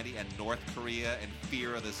society and North Korea and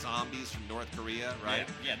fear of the zombies from North Korea, right?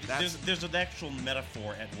 Yeah. There's an actual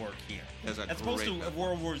metaphor at work here. As opposed to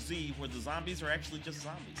World War Z, where the zombies are actually just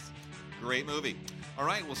zombies. Great movie. All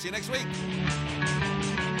right, we'll see you next week.